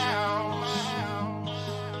house.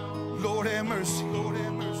 Lord have mercy. Lord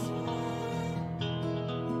have mercy.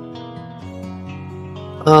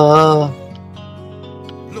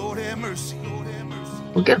 Lord have mercy. Lord have mercy.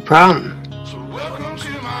 We got a problem. Welcome to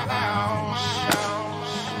my house.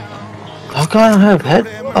 How come I don't have head?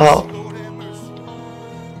 Oh.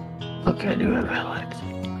 Okay, I do have headlights.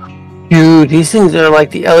 Dude, these things are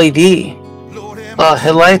like the LED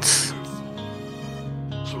headlights.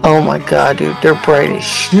 Oh my god, dude, they're bright as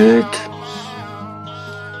shit.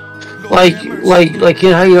 Like you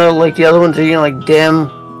know how you know, like the other ones are, you know, like dim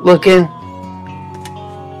looking.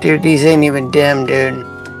 Dude, these ain't even dim, dude.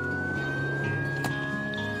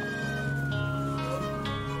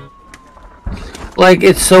 Like,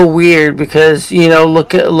 it's so weird because, you know,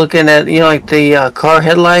 looking at, you know, like the car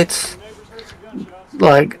headlights,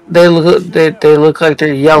 like they look like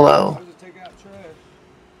they're yellow.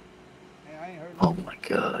 Oh my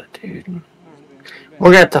god, dude.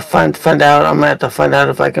 We're gonna have to find out. I'm gonna have to find out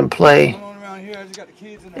if I can play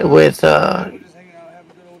with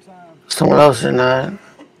someone else or not.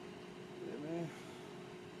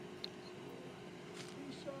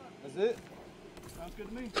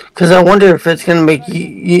 Because I wonder if it's gonna make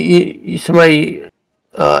somebody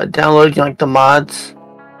download like the mods.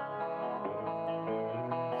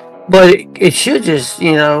 But it should just,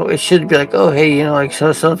 you know, it should be like, oh hey, you know, like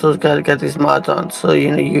so-and-so's got these mods on, so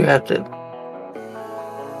you know you have to.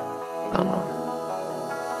 I don't know.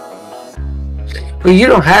 But you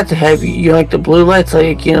don't have to have, you know, like the blue lights,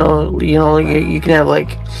 like you know, you can have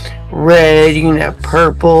like red, you can have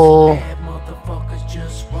purple.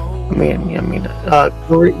 I mean,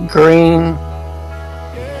 green.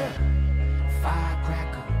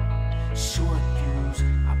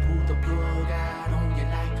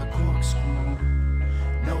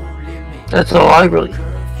 That's all I really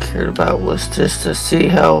cared about, was just to see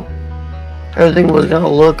how everything was gonna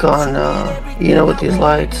look on, you know, with these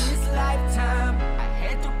lights.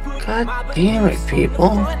 God damn it,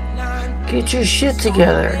 people. Get your shit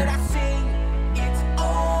together.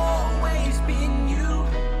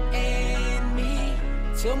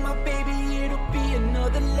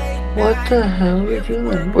 What the hell are we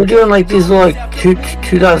doing? We're doing like these little like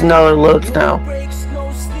 $2,000 loads now.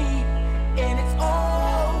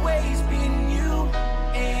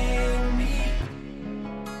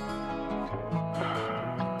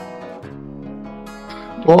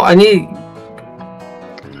 Well, I need.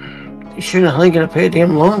 You shouldn't have gonna pay a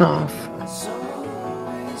damn loan off.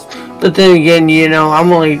 But then again, you know,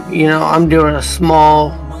 I'm only, you know, I'm doing a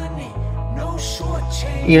small.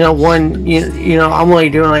 You know, you know, I'm only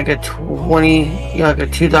doing like a 20, you know, like a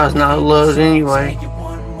 $2,000 load anyway.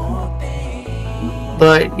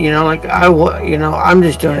 But you know, like you know, I'm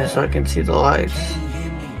just doing it so I can see the lights.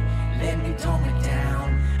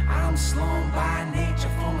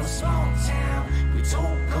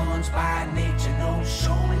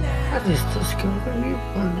 I just discovered a new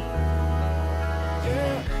one.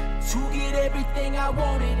 To get everything I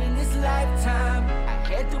wanted in this lifetime, I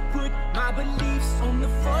had to put my beliefs on the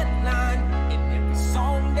front line. In every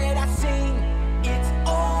song that I sing, it's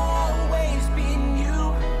always been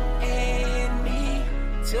you and me.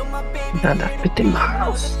 Till my baby Nada, 50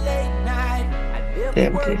 miles.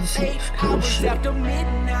 Damn, this is cool shit. after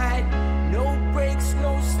midnight, no breaks,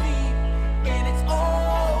 no sleep, and it's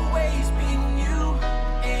always been you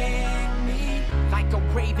and me. Like a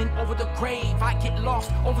raven over the grave, I get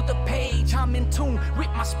lost over the page. I'm in tune with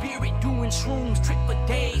my spirit, doing shrooms, trip for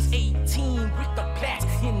days. 18 with the blacks,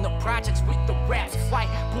 in the projects with the raps. White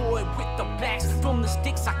boy with the blacks, from the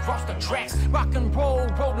sticks I cross the tracks. Rock and roll,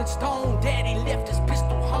 Rolling Stone, daddy left his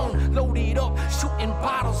pistol home. Loaded up, shooting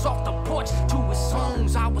bottles off the porch to his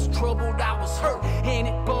songs. I was troubled, I was hurt, and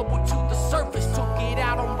it bubbled to the surface. Took it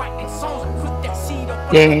out on writing songs, put that seed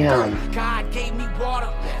up. Damn. God gave me water.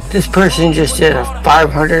 This person just did a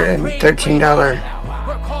 $513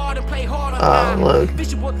 load.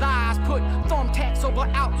 Visualize, put thumbtacks over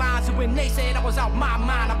outlines, and when they said I was out my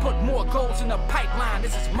mind, I put more goals in the pipeline.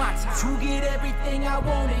 This is my time to get everything I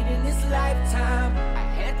wanted in this lifetime. I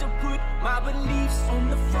had to put my beliefs on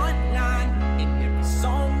the front line. In every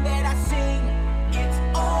song that I sing, it's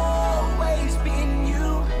always been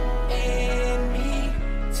you and me.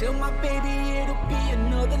 Till my baby, it'll be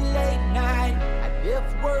another late night. I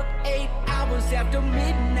left work 8 hours after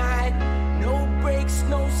midnight. No breaks,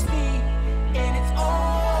 no sleep, and it's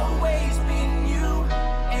always been you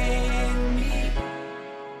and me.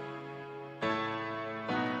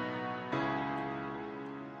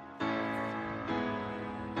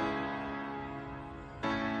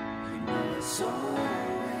 You know it's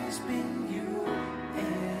always been you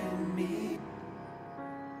and me.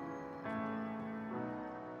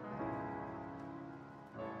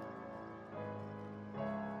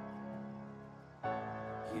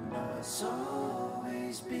 You know it's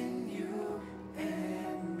always been you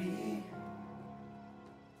and me.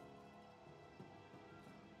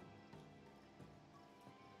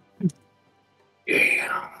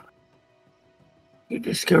 Yeah. You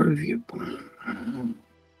discovered viewpoint.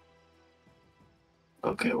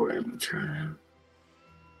 Okay, we're gonna return.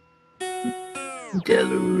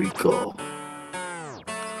 Delarico.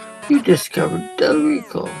 You discovered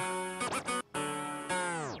Delarico.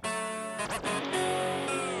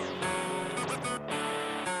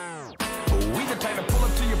 We the type to pull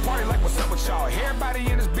up to your party like what's up with y'all. Everybody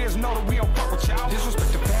in this biz know that we don't fuck with y'all.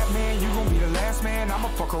 Disrespect the fat man, you gon' be the last man. I'ma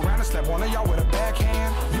fuck around and slap one of y'all with a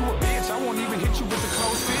backhand. You a bitch, I won't even hit you with the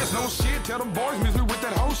closed fist. No shit, tell them boys miss me with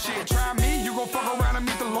that whole shit. Try me, you gon' fuck around and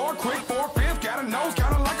meet the Lord quick. 4/5, got a nose,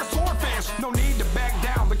 kinda like a swordfish. No need to back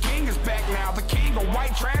down, the king is back now. The king of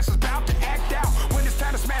white trash is about to act out. When it's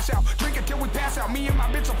time to smash out, drink until we pass out. Me and my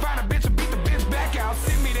bitch will find a bitch and beat the bitch back out.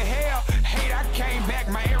 Send me to hell, hate I came back.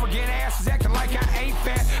 My arrogant ass is acting like I ain't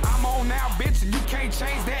fat. I'm on now, bitch, and you can't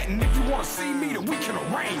change that. And if you wanna see me, then we can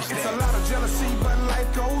arrange that. It's a lot of jealousy, but life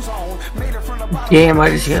goes on. Made it from the bottom. Damn, I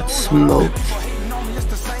just got smoked.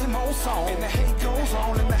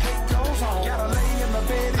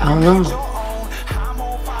 I don't know.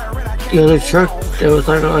 The other truck that was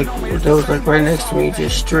like right next to me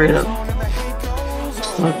just straight up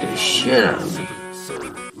smoked the shit out of me.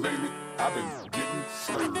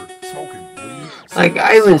 Like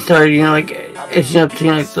I even started, you know, like itching up to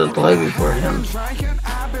like the leg before him.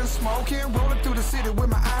 I've been smoking, rolling through the city with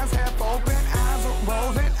my eyes half open. Eyes are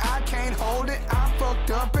rolling, I can't hold it. I'm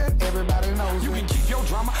fucked up and everybody knows. You can keep your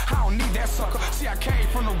drama. I don't need that sucker. See, I came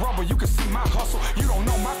from the rubber. You can see my hustle. You don't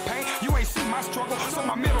know my pain. You ain't see my struggle. So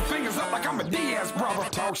my middle finger's up like I'm a Diaz brother.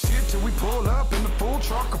 Talk shit till we pull up in the full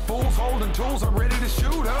truck of fools holding tools. I'm ready to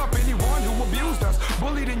shoot up anyone who abused us,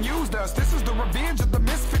 bullied and used us. This is the revenge of the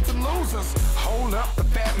misfits and losers. Hold up, the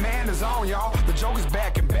fat man is on, y'all. The Joker's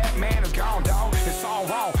back and Batman is gone, dog. It's all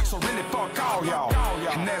wrong, so really fuck all y'all.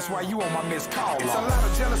 And that's why you on my missed call. It's a lot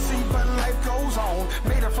of jealousy, but life goes on.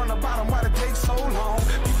 Made it from the bottom, why'd it take so long?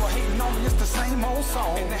 People hating on me, it's the same old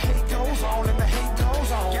song. And the hate goes on, and the hate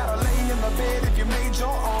goes on. Gotta lay in the bed if you made your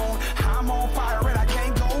own. I'm on fire and I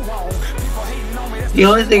can't go wrong. People hating on me, it's the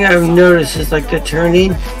only thing I've noticed is like the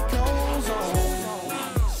turning.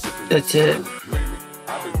 That's it.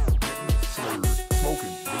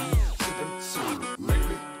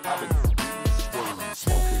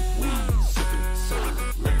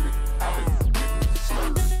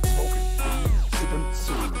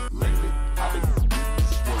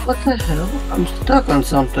 What the hell? I'm stuck on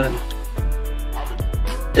something.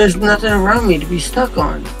 There's nothing around me to be stuck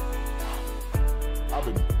on.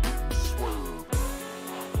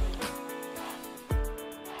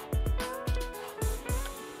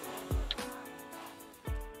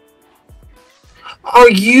 Are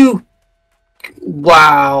you?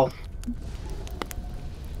 Wow.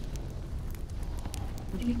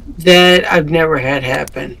 That I've never had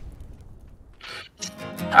happen.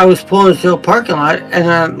 I was pulling through a parking lot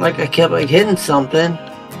and I kept like hitting something.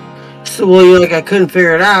 So well, I couldn't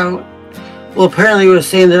figure it out. Well, apparently it was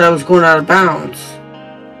saying that I was going out of bounds.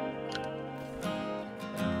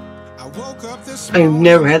 I've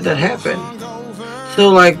never had that happen. So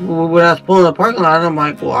like when I was pulling the parking lot, I'm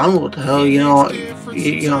like, well, I don't know what the hell,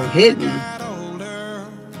 I'm hitting.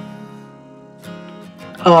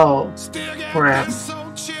 Oh, crap.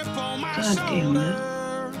 God damn it.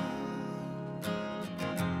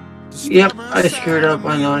 Yep, I screwed up.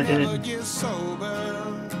 I know I did.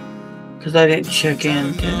 Because I didn't check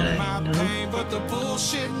in, did I? No.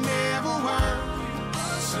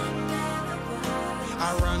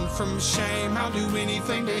 I run from shame. I'll do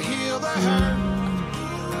anything to heal the hurt.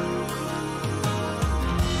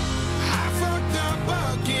 I fucked up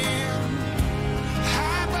again.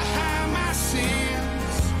 Hide behind my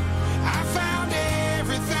sins. I found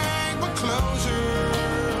everything but closure.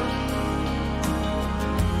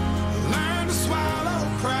 Learn to swallow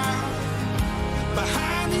pride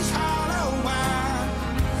behind these hollow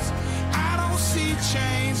eyes. I don't see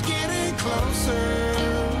change getting closer.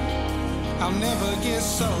 I'll never get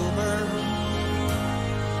sober.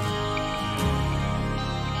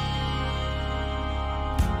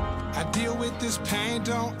 I deal with this pain,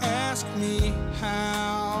 don't ask me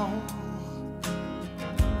how.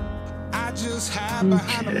 I just hide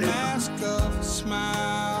behind a mask of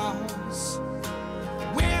smiles.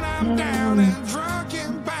 When I'm down and drunk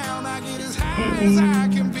and bound, I get as high as I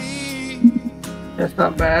can be. That's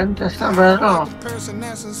not bad. That's not bad at all. The person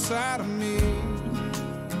that's inside of me.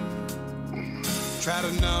 Try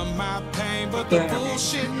to numb my pain, but the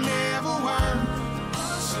bullshit never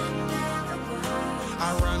works.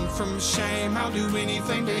 I run from shame, I'll do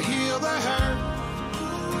anything to heal the hurt.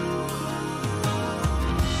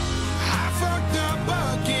 I fucked up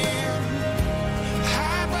again,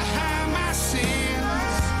 hide behind my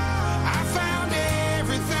sins. I found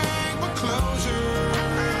everything but closure.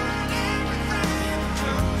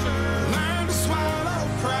 Learn to swallow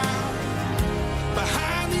pride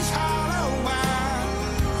behind these hollow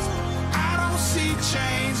eyes. I don't see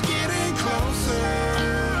change getting closer.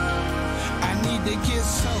 I need to get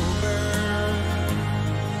sober.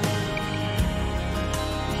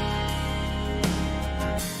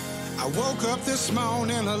 I woke up this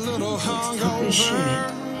morning a little hungover.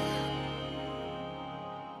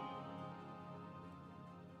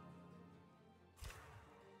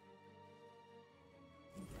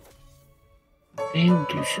 Damn,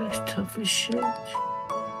 dude, she's tough as shit.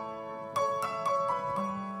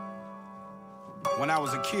 When I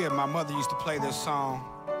was a kid, my mother used to play this song.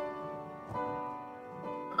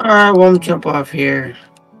 Alright, well, I'm jump off here.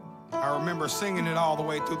 I remember singing it all the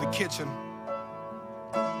way through the kitchen.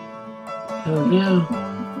 Oh, yeah.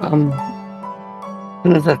 As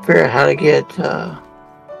soon as I figure out how to get,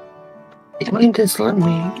 it might just let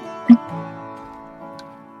me.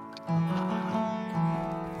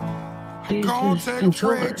 Gonna take a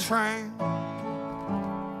freight train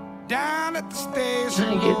down at the station. How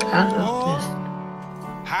do you get out of this?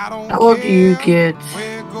 How do you get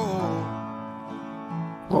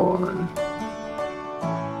on?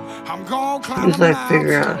 I'm gonna climb as I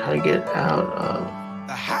figure out how to get out of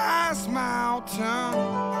the highest mountain.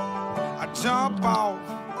 I jump off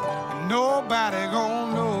and nobody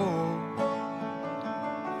gonna know.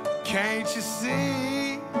 Can't you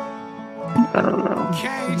see? I don't know.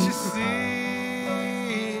 Can't you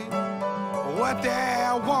see what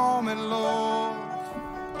that woman, Lord,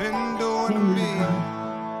 been doing to me?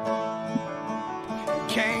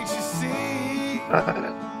 Can't you see?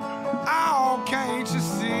 Oh, can't you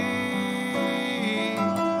see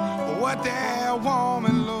what that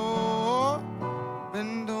woman, Lord,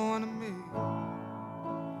 been doing to me?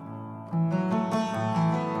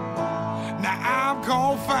 Now I'm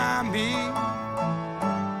gonna find me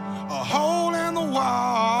a hole in the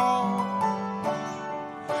wall.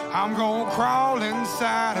 I'm gonna crawl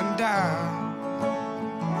inside and die,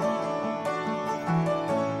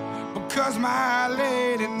 because my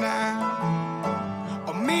lady now,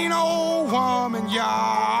 a mean old woman,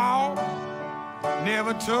 y'all,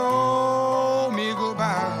 never told me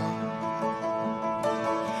goodbye.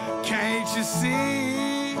 Can't you see?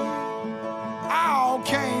 Oh,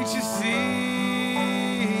 can't you see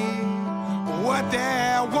what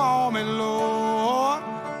that woman, Lord,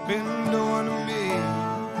 been doing to me?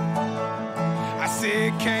 I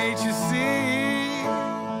said, can't you see?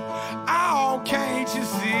 Oh, can't you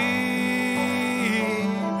see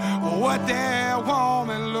what that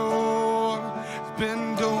woman, Lord, has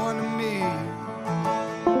been doing to me?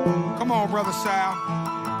 Come on, Brother Sal.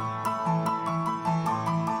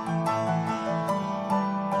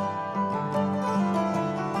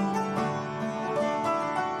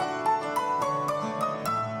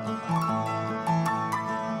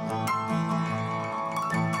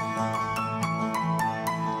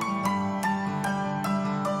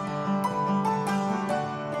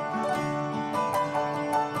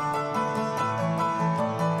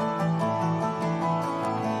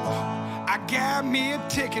 Got me a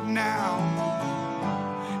ticket now,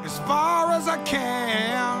 as far as I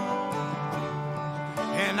can,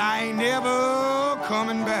 and I ain't never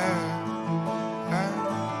coming back.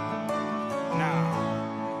 Now,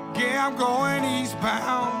 yeah, I'm going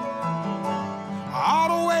eastbound, all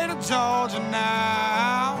the way to Georgia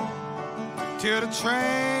now, till the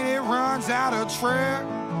train, it runs out of track.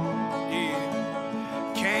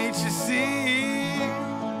 Yeah, can't you see?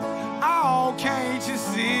 Oh, can't you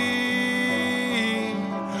see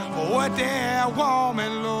what that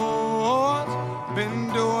woman, Lord, been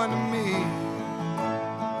doing to me?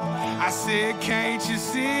 I said, can't you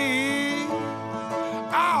see?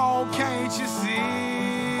 Oh, can't you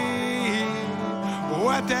see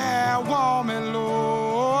what that woman,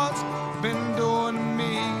 Lord's been doing to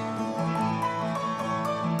me?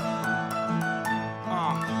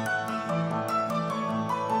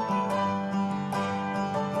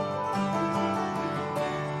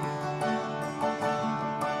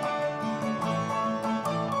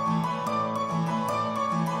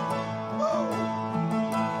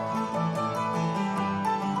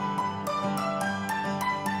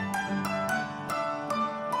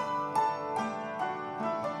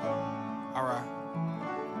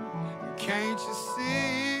 Can't you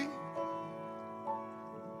see?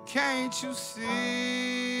 Can't you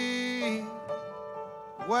see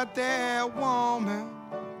what that woman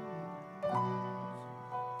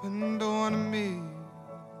been doing to me?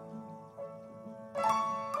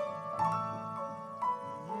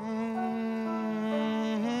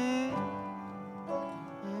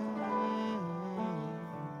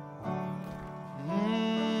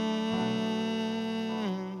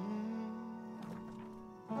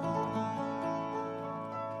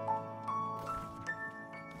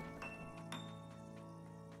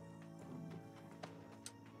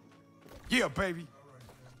 Yeah, baby.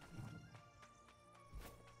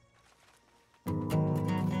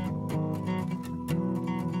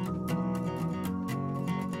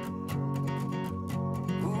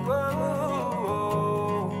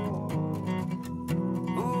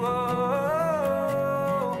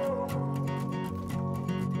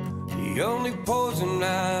 The only poison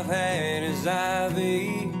I've had is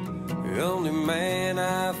ivy. The only man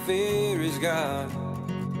I fear is God.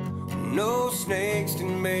 No snakes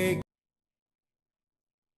can make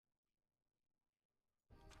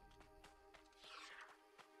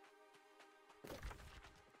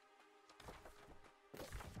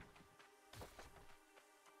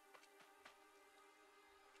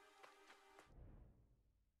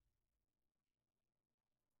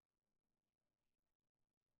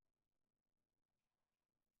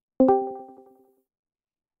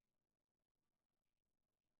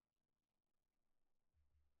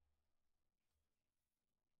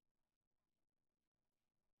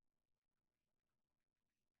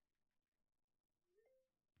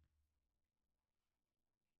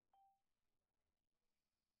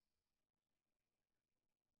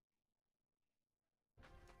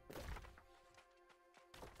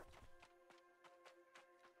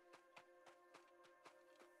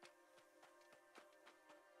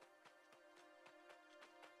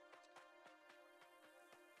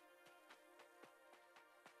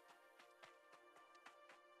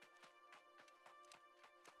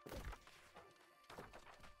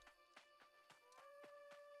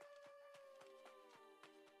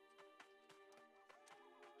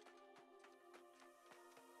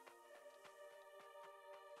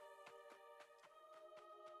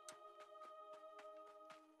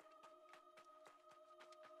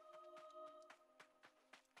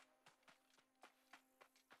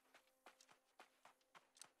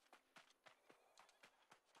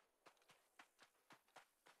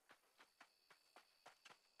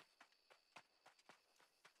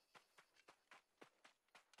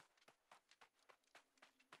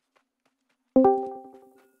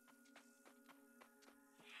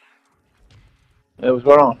Hey, what's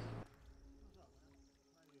going on?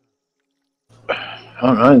 I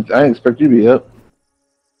don't know. I didn't expect you to be up.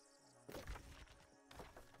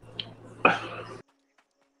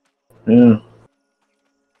 Yeah.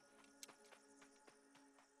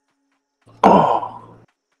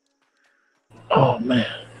 Oh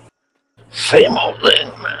man. Same old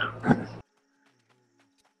thing, man.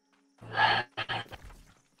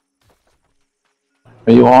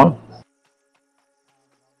 Are you on?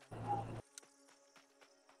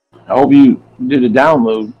 I hope you did a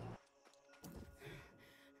download.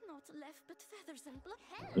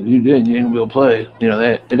 If you didn't, you ain't gonna be able to play. You know,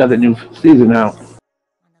 they got the new season out.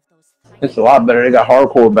 It's a lot better. They got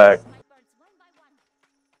hardcore back.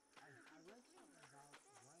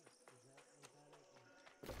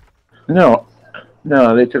 No,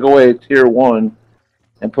 they took away tier 1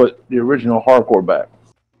 and put the original hardcore back.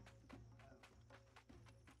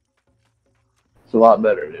 It's a lot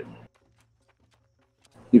better, dude.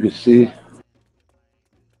 You can see.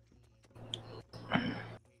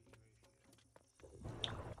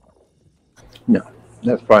 No,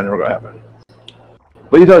 that's probably never gonna happen.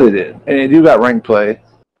 But you thought they did, and they do got ranked play.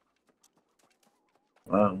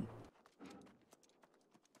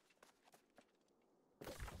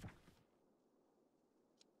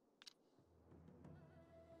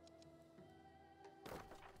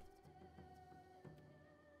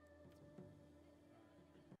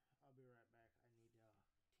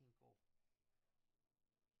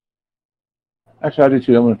 Actually, I do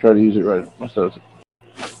too. I'm gonna try to use it right myself.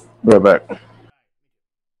 Be right back.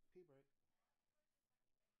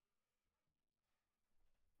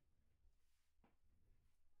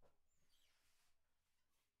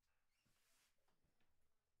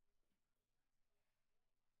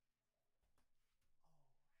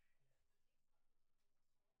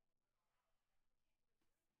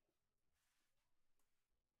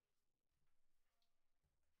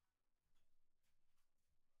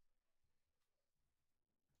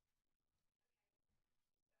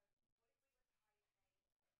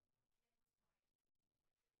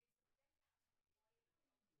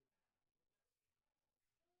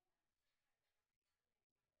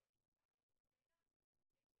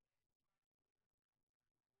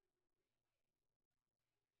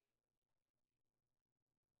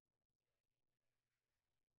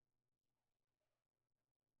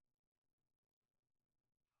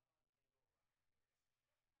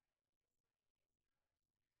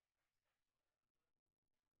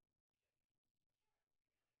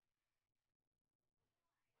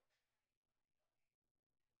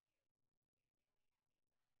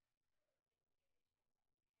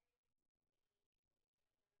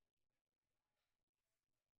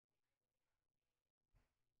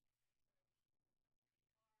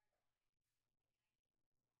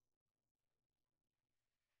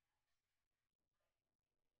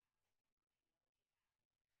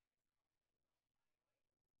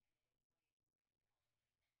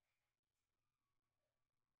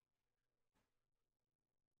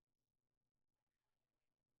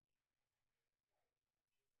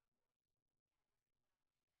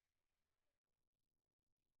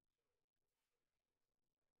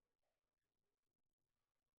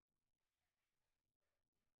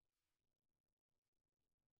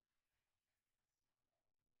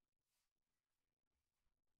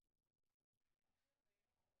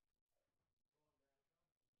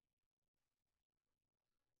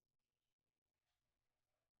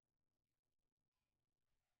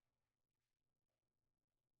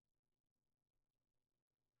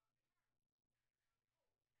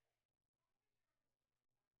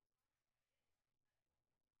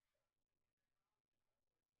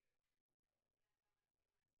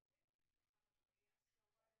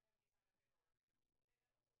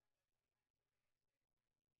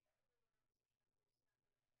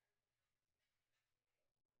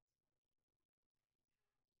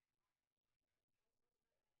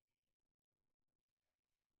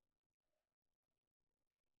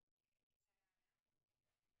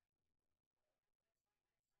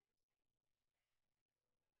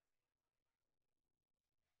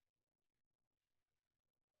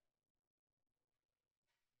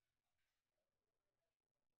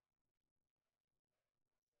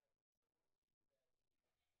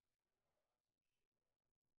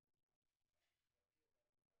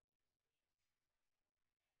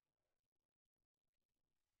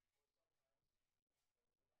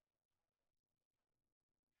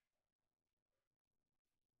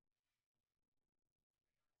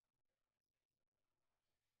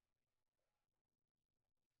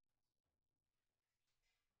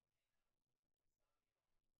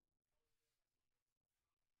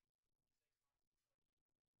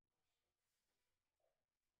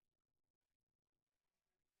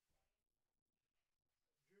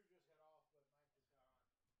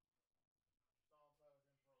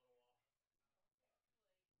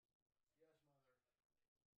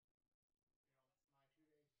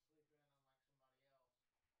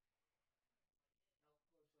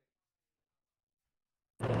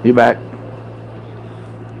 You back?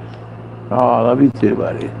 Oh, I love you too,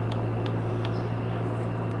 buddy.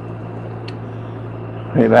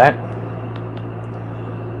 Are you back?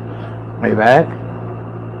 Are you back?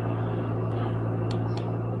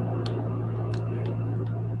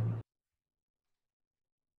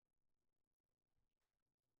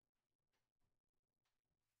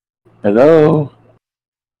 Hello?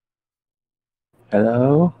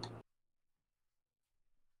 Hello?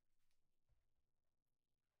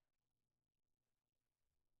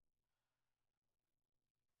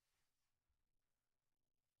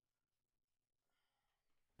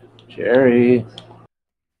 Jerry?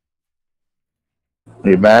 Are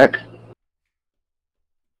you back?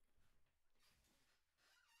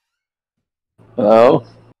 Hello?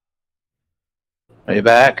 Are you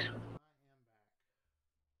back?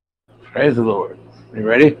 Praise the Lord. Are you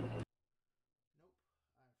ready?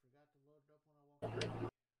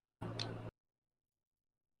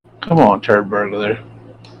 Come on, turd burglar.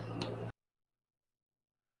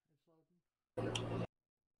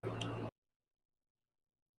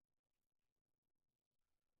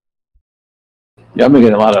 Y'all been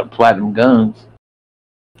getting a lot of platinum guns.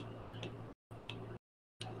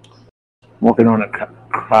 Working on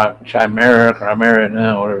a Chimera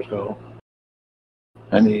now, whatever it's called.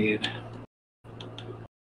 I need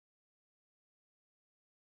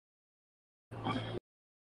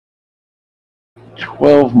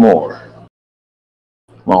 12 more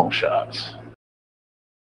long shots.